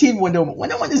 Have you seen Wonder Woman?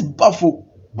 Wonder Woman is buff.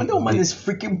 Wonder Woman is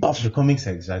freaking buff. The comics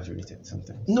are exaggerated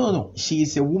sometimes. No. She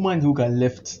is a woman who can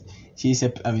lift.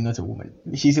 Not a woman.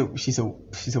 She's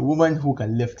a woman who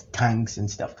can lift tanks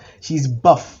and stuff. She's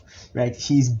buff, right?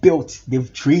 She's built.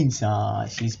 They've trained her.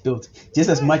 She's built just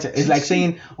as much. It's like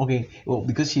saying, okay, well,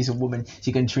 because she's a woman,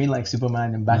 she can train like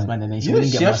Superman and Batman, and then she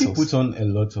wouldn't get muscles. She actually puts on a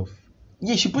lot of.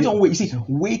 Yeah, she puts on weight. You see,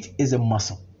 weight is a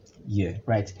muscle. Yeah.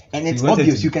 Right, and it's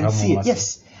obvious. You can see it. Muscle.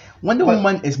 Yes. Wonder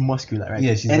Woman is muscular, right?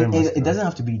 Yeah, she's and very muscular. It doesn't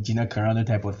have to be Gina Carano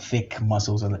type of thick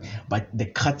muscles, but the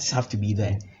cuts have to be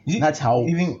there. That's how.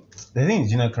 Even the thing is,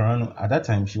 Gina Carano at that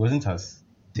time she wasn't as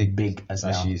big as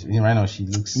now. She is. Right now she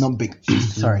looks not big.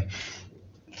 Sorry,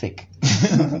 thick.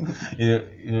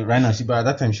 Right now but at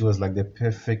that time she was like the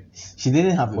perfect. She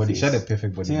didn't have a body. Face. She had a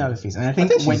perfect body. She didn't have a face, and I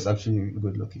think she's actually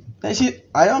good looking.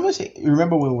 I almost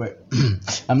remember when we were.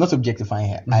 I'm not objectifying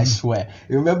her. I swear.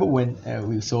 Remember when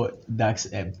we saw Dax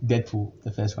Deadpool,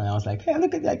 the first one? I was like, hey,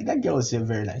 look at that girl is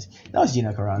very nice. That was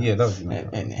Gina Carano. Yeah, that was Gina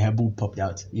Carano. And her boob popped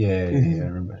out. Yeah, I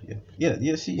remember. Yeah.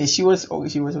 She was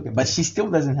okay, but she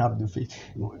still doesn't have the face.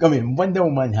 I mean, Wonder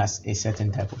Woman has a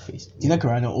certain type of face. Gina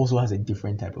Carano also has a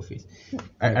different type of face.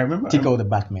 I remember. Take out the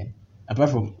Batman.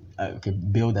 Apart from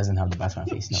Bill doesn't have the Batman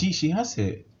face. No. She has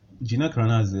Gina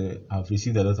Carano has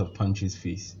received a lot of punches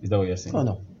face. Is that what you're saying? Oh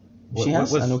no. She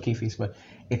has an okay face, but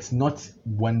it's not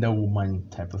Wonder Woman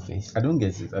type of face. I don't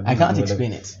get it. I can't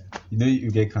explain it.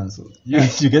 You get cancelled.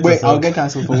 You get. Wait, I'll get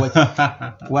cancelled for what?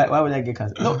 Why would I get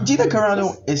cancelled? No, Gina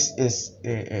Carano is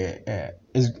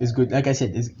good. Like I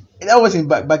said, that was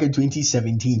back in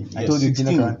 2017. I told you 16.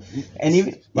 Gina Carano, and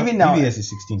even now BVS is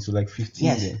 16, so like 15.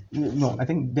 Yes. No, I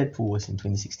think Deadpool was in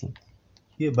 2016.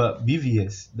 Yeah, but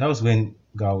BVS, that was when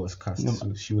Gal was cast. No,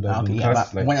 so she would have been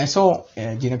cast. When I saw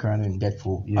Gina Carano in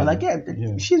Deadpool, I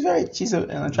was like, she's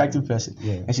an attractive person,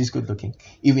 and she's good looking.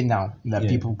 Even now that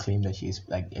people claim that she's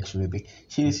like extremely big,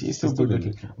 she's still good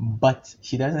looking. But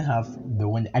she doesn't have the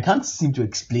one. I can't seem to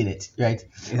explain it. Right?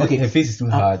 Okay, her face is too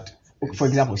hard. For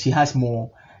example, she has more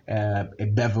a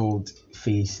beveled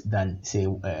face than say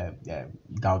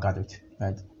Gal Gadot,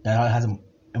 right? That has a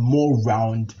more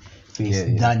round face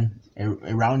than a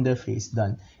rounder face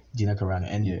than Gina Carano,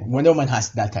 and Yeah. Wonder Woman has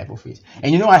that type of face.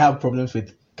 And you know, I have problems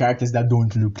with characters that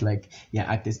don't look like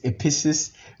actors. It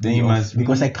pisses Then me you off must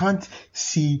because I really- can't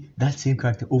see that same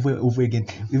character over and over again,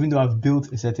 even though I've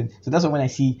built a certain. So that's why when I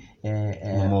see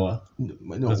Momoa.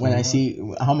 no, That's when I Momoa. see,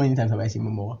 how many times have I seen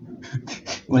Momoa?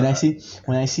 when I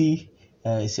see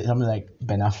something like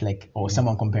Ben Affleck or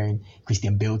someone comparing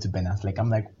Christian Bale to Ben Affleck, I'm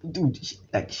like, dude,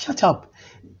 shut up.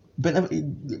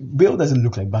 Bale doesn't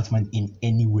look like Batman in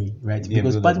any way, right? Yeah,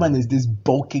 Because Bale Batman doesn't. is this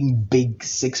bulking, big,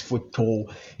 6 foot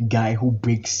tall guy who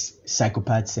breaks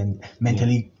psychopaths and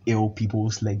mentally ill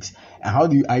people's legs. And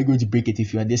are you going to break it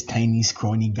if you are this tiny,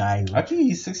 scrawny guy? Actually,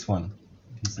 he's 6'1".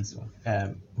 He's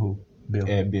 6'1". Who?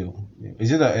 Bale. Bill. Yeah.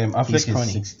 Is it that Affleck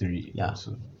scrawny. is 6'3"? Yeah.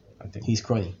 Also, I think. He's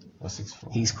scrawny. or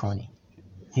 6'4". He's scrawny.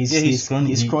 Yeah, he's scrawny.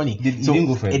 He's He scrawny. didn't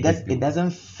go for a it big build. it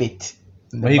doesn't fit.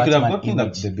 The But he could have Batman gotten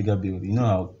image. the bigger build. You know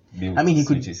how Bill I mean, he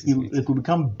could switches his weight. it could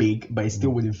become big, but it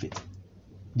still wouldn't fit.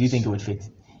 Do you think it would fit?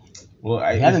 Well,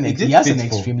 He has it did he has an fit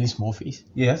for- extremely small face.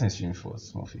 Yeah, he has an extreme for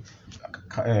small feet.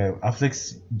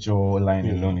 Affleck's jawline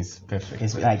Yeah. alone is perfect.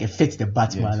 It's like it fits the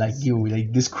Batman. Yes. Like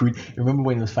like this crude. Remember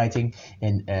when he was fighting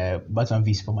in Batman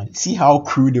v Superman? See how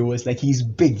crude it was. Like he's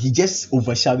big. He just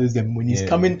overshadows them when he's Yeah.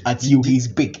 coming at you. He's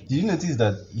big. Did you notice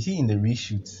that? You see in the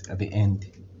reshoots at the end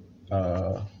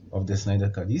of the Snyder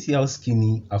Cut, you see how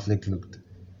skinny Affleck looked?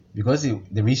 Because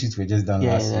the reshoots were just done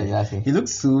Yeah, last year. exactly. He looked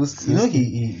so, you know,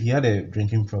 he had a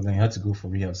drinking problem. He had to go for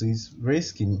rehab, so he's very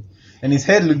skinny, and his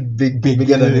head looked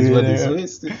bigger than his body.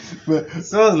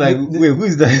 So I was like, wait, who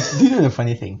is that? Do you know the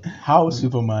funny thing? How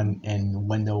Superman and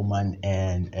Wonder Woman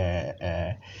and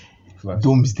Flash.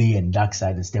 Doomsday and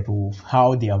Darkseid and Steppenwolf,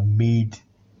 how they have made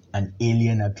an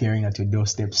alien appearing at your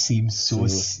doorstep seem so.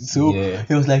 Yeah.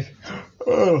 It was like,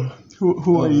 oh,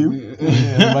 who are you?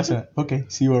 Yeah, Basha, okay,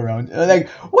 see you around. Like,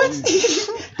 what?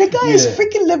 The guy is Yeah.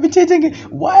 freaking levitating.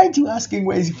 Why aren't you asking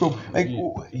where is he from? Like,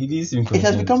 He did seem it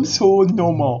has become so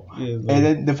normal. Yeah, And like-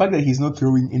 then the fact that he's not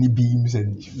throwing any beams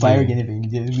and firing Yeah. anything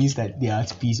just means that they are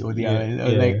at peace or they are Yeah.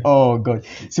 like, oh god,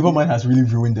 Superman has really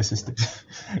ruined the system.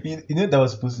 You know that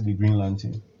was supposed to be Green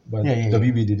Lantern, but Yeah.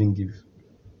 WB didn't give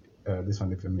this one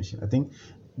the permission. I think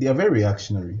they are very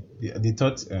reactionary. They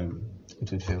thought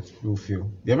It would fail. will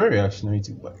fail. They are very reactionary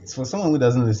too. But it's for someone who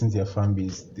doesn't listen to their fan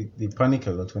base. They panic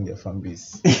a lot when their fan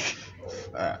base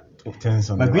turns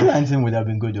on But them. Green Lantern would have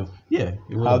been good though. Yeah,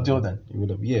 it would Hal have- Jordan. It would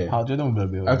have. Yeah. Hal Jordan would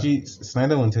have been Actually,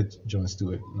 Snyder wanted Jon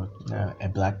Stewart, not a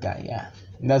black guy, yeah.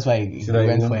 And that's why he So that it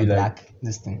went won't for a be like- black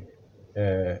this thing.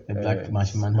 the Black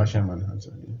Martian Manhunter. Martian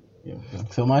Manhunter. Yeah.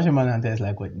 So Martian Manhunter is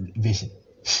like what Vision.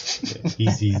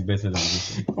 He's better than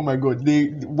Vision. Oh my god,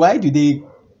 why do they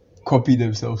copy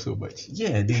themselves so much?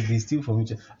 Yeah, they steal from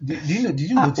each other. Did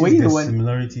you Ah, notice wait, the the one-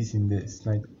 similarities in this?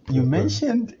 Like You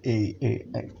mentioned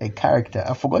a character.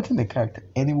 I've forgotten the character,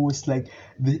 and it was like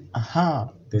This-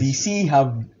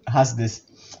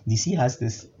 DC has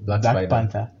this Black Black Spider.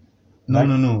 Panther,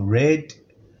 no, Red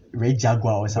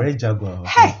Jaguar or something. Red Jaguar.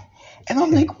 Hey, and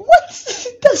I'm like, what?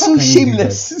 That's so How can you do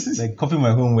shameless. that? Like copy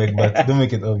my homework, but don't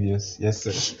make it obvious. Yes,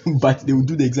 sir. But they will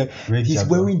do the exact. Red He's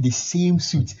Jaguar. wearing the same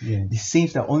suit, Yeah. the same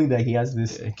stuff. Only that he has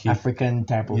this A cape. African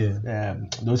type of Yeah.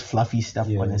 those fluffy stuff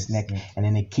Yeah, on his neck, yeah. and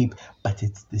then a cape. But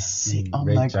it's the same. I'm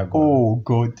Red like, Jaguar. oh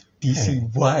god, DC, Yeah.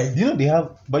 why? You know they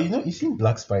have, but you've seen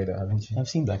Black Spider, haven't you? I've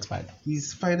seen Black Spider. He's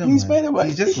Spider-Man. He's Spider-Man.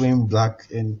 He's just wearing black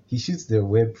and he shoots the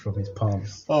web from his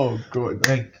palms. Oh god,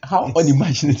 Like how it's-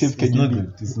 unimaginative can it's you not be?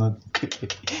 good. It's not.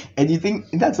 And you think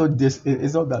that's not this?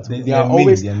 It's not that. They They are are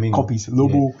always minged, they are minged. copies.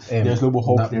 Lobo, Yeah. there's Lobo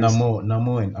Hulk. There's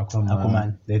Namor and Aquaman.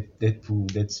 Aquaman. Deadpool,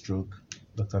 Deathstroke,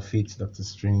 Doctor Fate, Doctor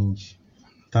Strange,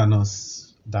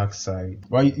 Thanos, Darkseid.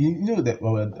 Well, you know that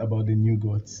about the New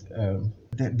Gods.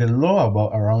 The lore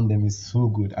around them is so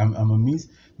good. I'm amazed.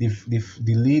 They've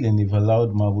delayed and they've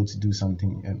allowed Marvel to do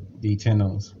something. The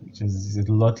Eternals, which is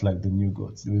a lot like the New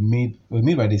Gods. They were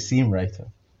made by the same writer,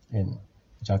 and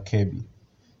Jack Kirby.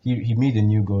 He made the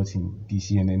New Gods in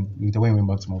DC, and then when he went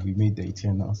back to Marvel, he made the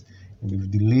Eternals. And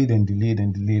they've delayed and delayed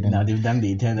and delayed. And now they've done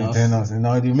the Eternals. Eternals, and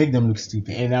now they make them look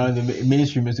stupid. And now the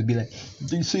mainstream is to be like,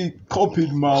 they say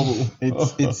copied Marvel.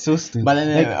 It's so stupid. But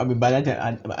then, Like, I mean, by that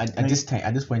time, at this time,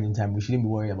 at this point in time, we shouldn't be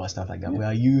worried about stuff like that. We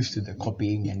are used to the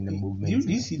copying and the movement.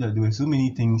 do you see that there were so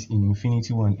many things in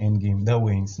Infinity War and Endgame that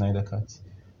were in Snyder Cut?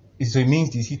 So it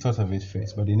means DC thought of it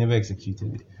first, but they never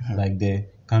executed it. Like they're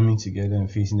coming together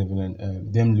and facing the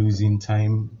villain, them losing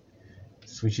time,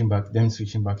 switching back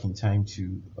in time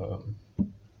to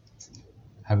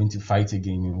having to fight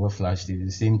again in what Flash did.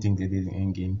 The same thing they did in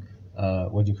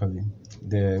Endgame. What do you call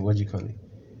it?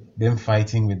 Them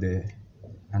fighting with the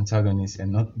antagonist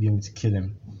and not being able to kill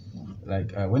him.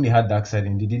 Like when they had Darkseid,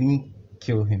 and they didn't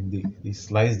kill him. They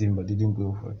sliced him, but they didn't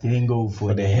go for They didn't go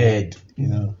for the head. You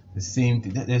know, the same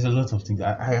thing. There's a lot of things.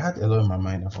 I had a lot in my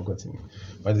mind. I've forgotten it,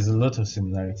 but there's a lot of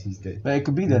similarities there. But it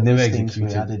could be They that never those things were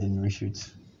executed. added in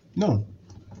reshoots. No,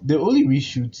 the only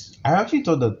reshoots. I actually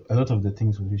thought that a lot of the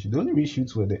things were reshoots. The only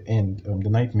reshoots were the end, the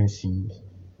nightmare scenes,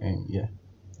 and yeah,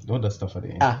 all that stuff at the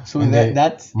end. So And the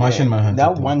that's Martian Manhunter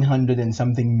that thing. 100 and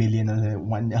something million or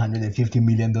 $150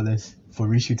 million for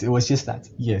reshoots. It was just that.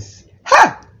 Yes.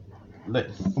 Ha! Like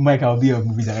Mike, I'll be a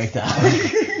movie director.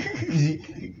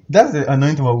 that's the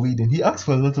annoying thing about Whedon. He asked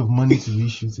for a lot of money to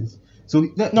reshoot it. So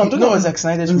No, I'm talking about Zack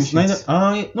Snyder's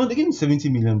reshoots. No, they gave him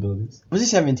 $70 million. Was it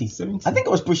 70? 70. I think it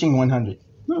was pushing 100.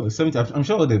 No, 70. I'm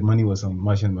sure all the money was on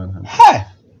Martian Manhunter.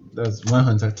 Ha! That's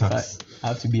Manhunter tax. I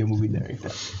have to be a movie director.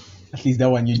 At least that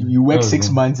one, you work Oh, 6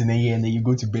 no. months in a year and then you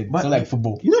go to bed. It's not like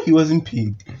football. You know, he wasn't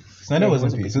paid. Snyder Yeah, he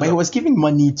wasn't paid. So but he that- was given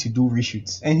money to do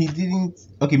reshoots. and he didn't.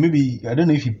 Okay, maybe I don't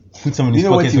know if he put some in his You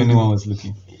know what pocket he when would no do? one was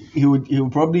looking. He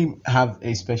would probably have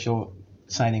a special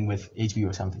signing with HBO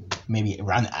or something. Maybe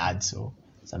run ads or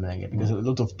something like that. Because a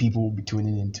lot of people will be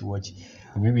tuning in to watch.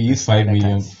 Maybe use Snyder 5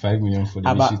 million, cuts. 5 million for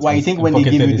the But reshoots why you and- think and when they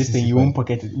give pocketed you the this thing, you 65. won't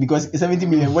pocket it? Because 70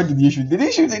 million, what did you shoot? They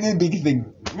didn't shoot any big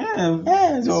thing.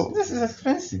 Yeah, so- this is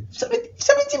expensive.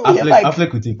 70 million,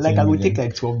 Affleck would take like 10 I would million. take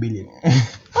like 12 billion.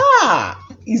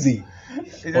 Easy.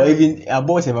 Or even our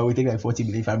boss, if I would take like 40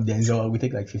 million, if I'm Denzel, I would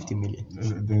take like 50 million.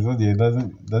 There's no day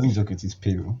doesn't joke with his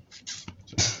payroll.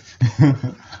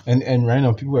 and right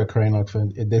now people are crying out for a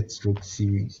Deathstroke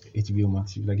series, HBO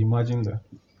Max. Like imagine that.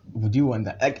 Would you want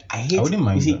that? Like I hate. I wouldn't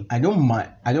mind You see, that. I don't mind.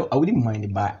 I wouldn't mind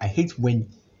it, but I hate when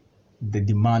the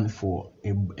demand for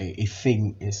a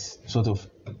thing is sort of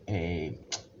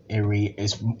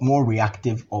is more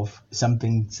reactive of some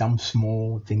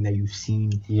small thing that you've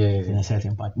seen in a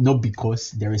certain part, not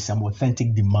because there is some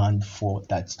authentic demand for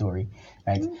that story.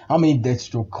 Right? How many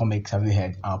Deathstroke comics have you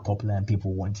heard are popular and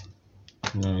people want?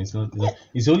 No, it's not.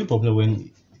 It's only popular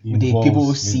when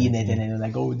People seeing it and then they're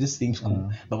like, oh, this thing's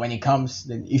cool. But when it comes,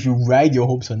 then if you ride your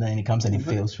hopes on that and it comes and it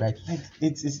fails, right?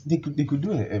 It's they could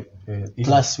do it.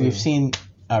 Plus, we've seen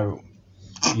Arrow.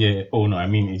 Yeah. Oh no, I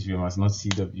mean HBO Max, not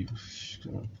CW.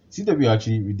 CW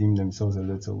actually redeemed themselves a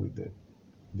little with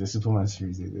the Superman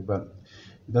series, but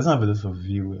it doesn't have a lot of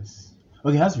viewers.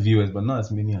 Okay, it has viewers, but not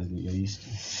as many as they are used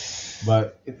to.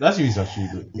 But that series is actually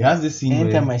good. It has this scene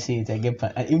Anytime where I see it, I get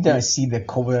anytime I see the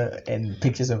cover and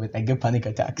pictures of it, I get panic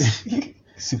attacks.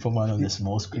 Superman on the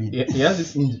small screen. he has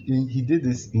this. He did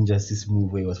this injustice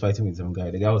move where he was fighting with some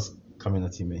guy. The guy was coming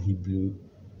at him and he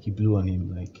blew on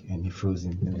him and he froze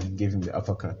him and then gave him the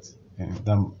uppercut and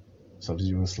that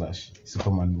Sub-Zero /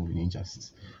 Superman move in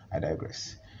Injustice. I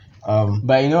digress.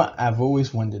 But you know, I've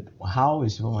always wondered, how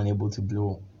is Superman able to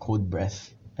blow cold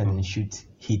breath and then shoot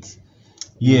heat?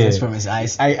 Just from his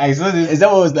eyes. I saw this. Is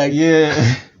that what it was like?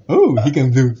 Yeah. Oh, he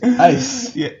can blow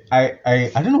ice. Yeah. I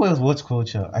don't know why it was Watch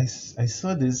Culture. I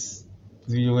saw this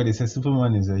video where they said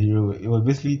Superman is a hero. It was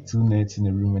basically two nerds in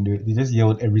a room and they just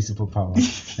yelled every superpower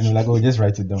and they're like, oh, just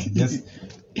write it down.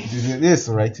 Just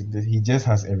write it. He just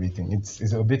has everything.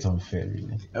 It's a bit unfair,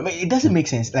 really. I mean, it doesn't make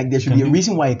sense. Like, there should be a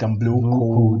reason why he can blow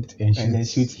cold and then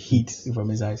shoot heat from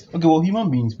his eyes. Okay, well,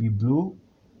 human beings, we blow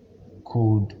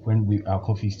cold when our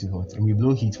coffee is too hot and we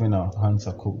blow heat when our hands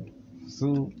are cold.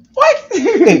 So What?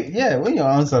 yeah, when your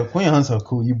hands are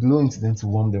cold, you blow into them to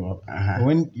warm them up. Uh-huh.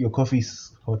 When your coffee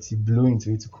is hot, you blow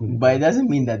into it to cool it. But it doesn't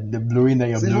mean that the blowing that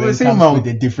you're So it's blowing the same comes amount.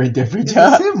 with a different temperature. It's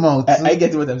the same amount. I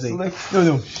get what I'm saying. So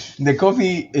No. The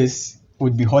coffee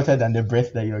would be hotter than the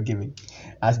breath that you're giving,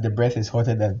 as the breath is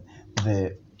hotter than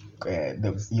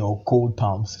your cold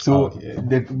palms. So Okay.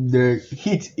 the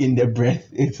heat in the breath,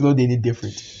 it's not any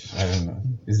different. I don't know.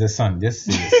 It's the sun. Just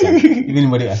say the sun. If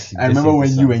anybody asks you, I just remember say when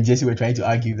the you sun. and Jesse were trying to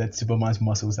argue that Superman's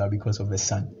muscles are because of the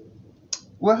sun.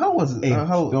 Well, how was it? Hey,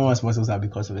 How? Superman's muscles are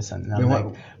because of the sun. And I'm Why,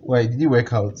 like, why did he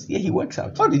work out? yeah, he works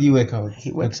out. How did he work out?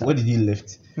 He works What did he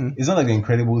lift? Hmm. It's not like the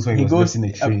Incredibles where he He was goes lifting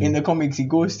a train. in the comics. He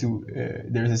goes to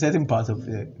there's a certain part of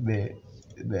the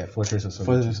Fortress of Solitude.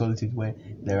 Fortress of Solitude where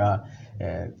there are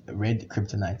red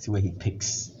kryptonites where he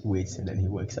picks weights and then he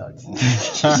works out.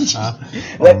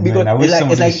 Oh, because man, I wish it's like-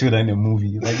 somebody it's like- showed that in a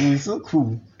movie. Like it was so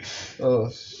cool.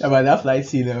 Oh, About that flight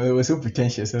scene, it was so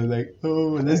pretentious. I was like,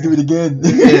 oh, let's do it again.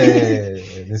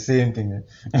 yeah, the same thing.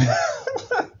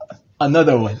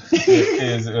 Another one.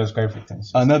 It was quite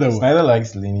pretentious. Another one. Snyder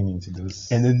likes leaning into those.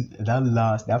 And then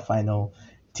that final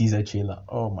teaser trailer.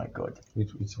 Oh my god.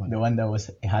 Which one? The one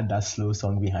that had that slow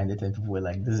song behind it, and people were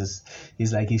like,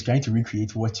 he's trying to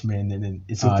recreate Watchmen, and then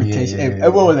it's so pretentious.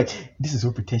 Everyone was like, this is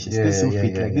so pretentious, this is so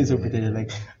fake, like this is so pretentious,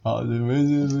 like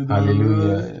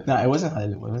Hallelujah. No, it wasn't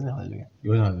Hallelujah. It wasn't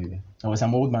Hallelujah. It was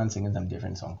some old man singing some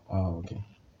different song. Oh, okay.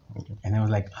 And I was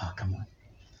like, oh, come on.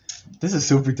 This is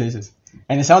so pretentious.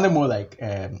 And it sounded more like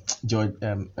George,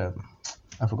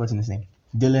 I've forgotten his name.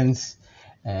 Dylan's,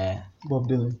 Bob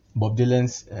Dylan. Bob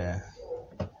Dylan's,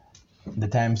 The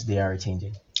Times They Are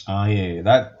Changing. Oh yeah,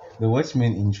 that the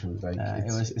Watchmen intro, like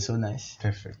It's so nice.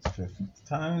 perfect.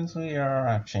 Times we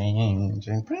are changing.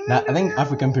 Now, I think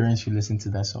African parents should listen to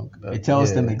that song. It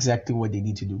tells them exactly what they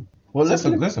need to do. Well, let's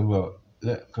talk about.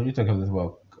 Can you talk a little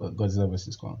about Godzilla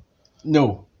versus Kong?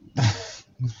 No.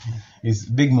 It's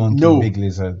big monkey, No. big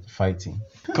lizard fighting.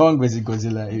 Kong vs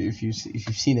Godzilla. If you've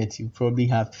seen it, you probably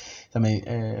have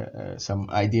some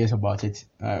ideas about it.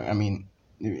 I mean,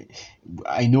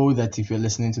 I know that if you're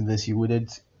listening to this, you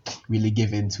wouldn't really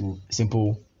give in to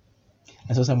simple.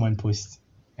 I saw someone post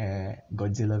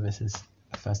Godzilla versus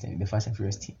the Fast and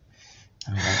Furious team.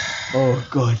 I'm like, oh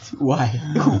god, why?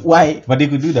 Why? But they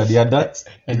could do that. They are that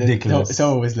And then ridiculous.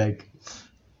 someone was like,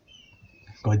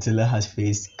 Godzilla has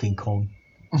faced King Kong,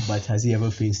 but has he ever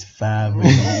faced family?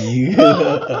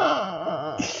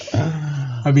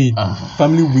 I mean,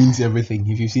 family wins everything.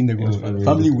 If you've seen the Godfather,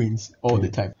 family wins all the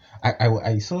time.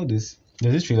 I saw this.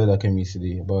 There's this trailer that came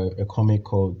yesterday about a comic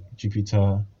called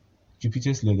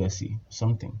Jupiter's Legacy,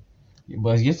 something.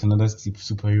 But it's yet another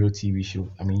superhero TV show.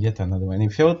 I mean, yet another one.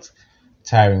 It felt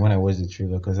tiring when I watched the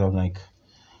trailer because I'm like,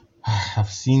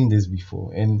 I've seen this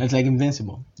before, and It's like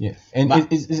Invincible. yeah, and But-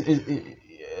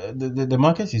 the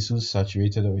market is so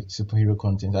saturated with superhero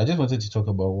content. I just wanted to talk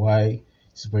about why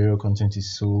superhero content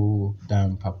is so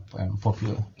damn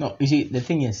popular. No, you see, the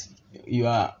thing is, you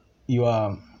are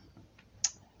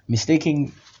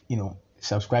mistaking,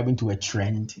 subscribing to a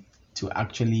trend to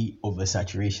actually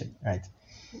oversaturation, right?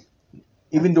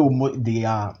 Even though they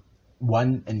are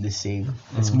one and the same,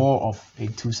 it's more of a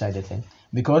two-sided thing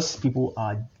because people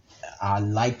are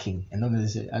liking, and not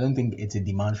necessarily, I don't think it's a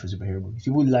demand for superhero movies.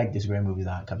 People like the superhero movies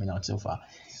that are coming out so far.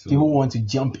 People want to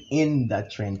jump in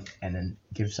that trend and then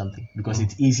give something because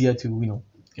it's easier to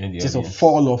just sort of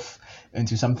fall off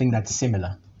into something that's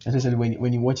similar. Especially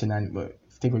when you watch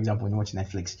take for example, when you watch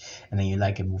Netflix and then you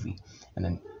like a movie, and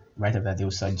then right after that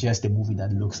they'll suggest a movie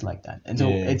that looks like that, and so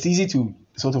it's easy to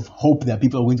sort of hope that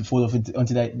people are going to fall off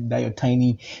onto that your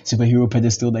tiny superhero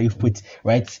pedestal that you've put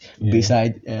right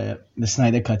beside the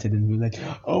Snyder Cut, and then you're like,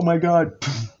 oh my god,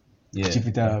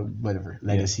 Jupiter, whatever,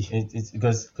 legacy. It's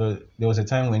because there was a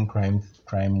time when crime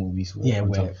movies were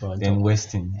on top. Then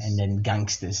westerns, and then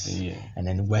gangsters, and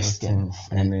then westerns,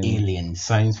 and then aliens,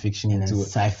 science fiction, and then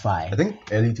sci-fi. I think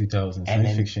early 2000s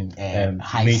science fiction,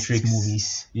 heist Matrix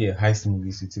movies. Yeah, heist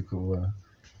movies. It took over.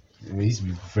 It used to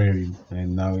be very,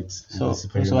 and now it's So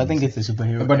I think it's a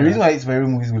superhero. But the reason why superhero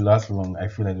movies will last long, I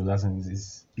feel like the last one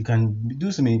is you can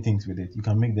do so many things with it. You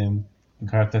can make them a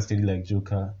character study like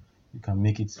Joker. You can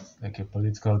make it like a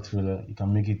political thriller. You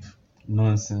can make it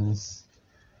nonsense.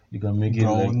 You can make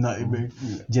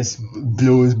it just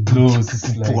blows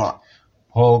like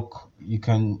Hulk. You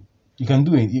can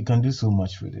do it. You can do so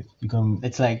much with it. You can.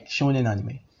 It's like shonen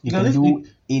anime. You can do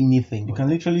anything. You can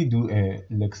literally do a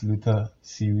Lex Luthor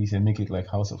series and make it like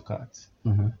House of Cards.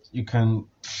 Mm-hmm. You can.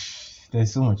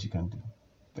 There's so much you can do.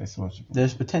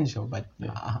 There's potential, but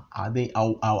are they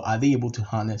able to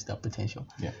harness that potential?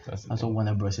 Yeah, that's what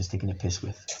Warner Bros is taking a piss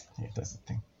with. Yeah, that's the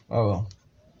thing. Oh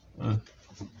well.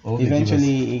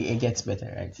 Eventually, it gets better,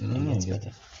 right? It gets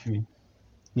better. Sure.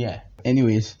 Yeah.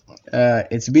 Anyways,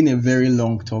 it's been a very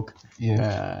long talk.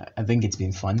 Yeah. I think it's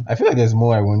been fun. I feel like there's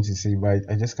more I want to say, but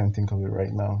I just can't think of it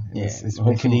right now. It's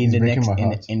hopefully breaking in my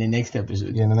heart. the next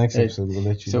episode. Yeah, in the next episode we'll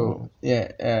let you know.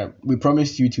 So we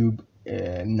promised YouTube.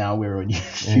 Now we're on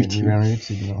YouTube. We're on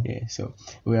YouTube now. Yeah. So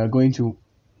we are going to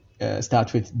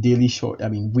start with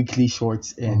weekly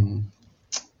shorts and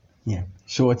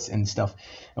shorts and stuff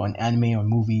on anime, on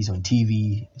movies, on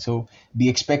TV. So be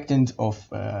expectant of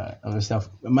other stuff.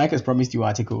 Mike has promised you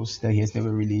articles that he has never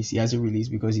released. He hasn't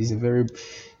released because he's a very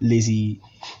lazy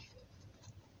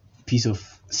piece of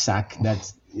sack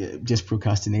that just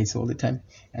procrastinates all the time.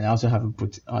 And I also haven't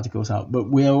put articles out. But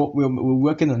we're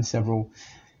working on several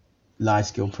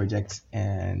large-scale projects,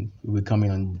 and we're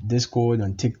coming on Discord,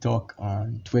 on TikTok,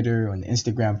 on Twitter, on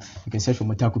Instagram. You can search for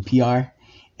Motaku PR,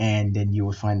 and then you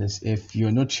will find us. If you're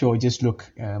not sure, just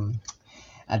look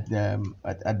at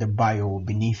the bio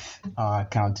beneath our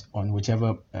account on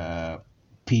whichever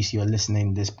piece you're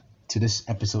listening this to this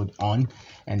episode on,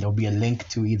 and there'll be a link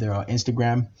to either our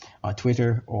Instagram, our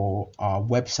Twitter, or our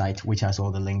website, which has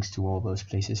all the links to all those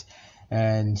places.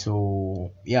 And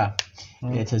so yeah,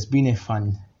 it has been a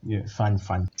fun. Yeah. Fun.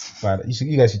 But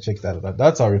you guys should check that out.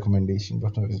 That's our recommendation.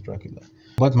 Batman vs Dracula,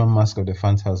 Batman Mask of the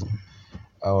Phantasm,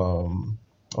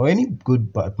 or any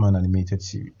good Batman animated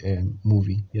series,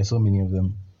 movie. There's so many of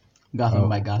them. Gotham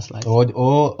by Gaslight.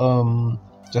 Or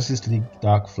Justice League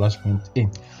Dark Flashpoint.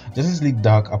 Justice League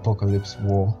Dark Apocalypse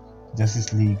War.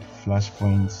 Justice League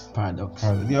Flashpoint Paradox.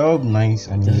 They're all nice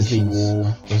Justice League animations.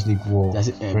 War. Justice League War.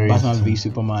 Very Batman v interesting.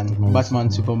 Superman.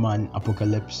 Batman Superman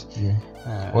Apocalypse.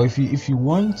 Yeah. Or if you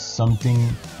want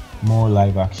something more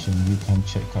live action, you can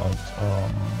check out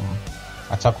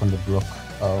Attack on the Block.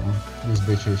 This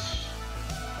British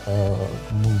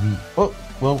movie. Oh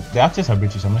well, the actors are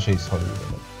British. I'm not sure it's Hollywood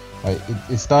or not.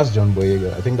 It stars John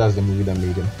Boyega. I think that's the movie that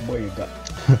made him. Boyega.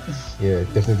 Yeah,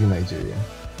 definitely Nigeria.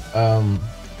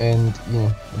 And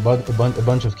about a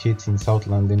bunch of kids in South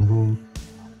London who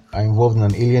are involved in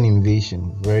an alien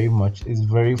invasion. It's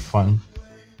very fun,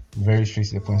 very straight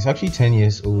to the point. It's actually 10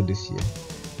 years old this year.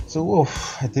 So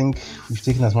I think we've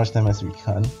taken as much time as we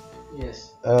can.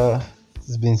 Yes.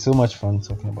 It's been so much fun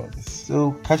talking about this.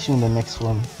 So catch you in the next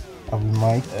one. I'll be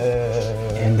Mike.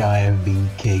 And I have been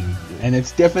King. And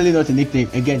it's definitely not a nickname.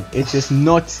 Again, it's just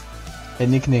not a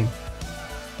nickname.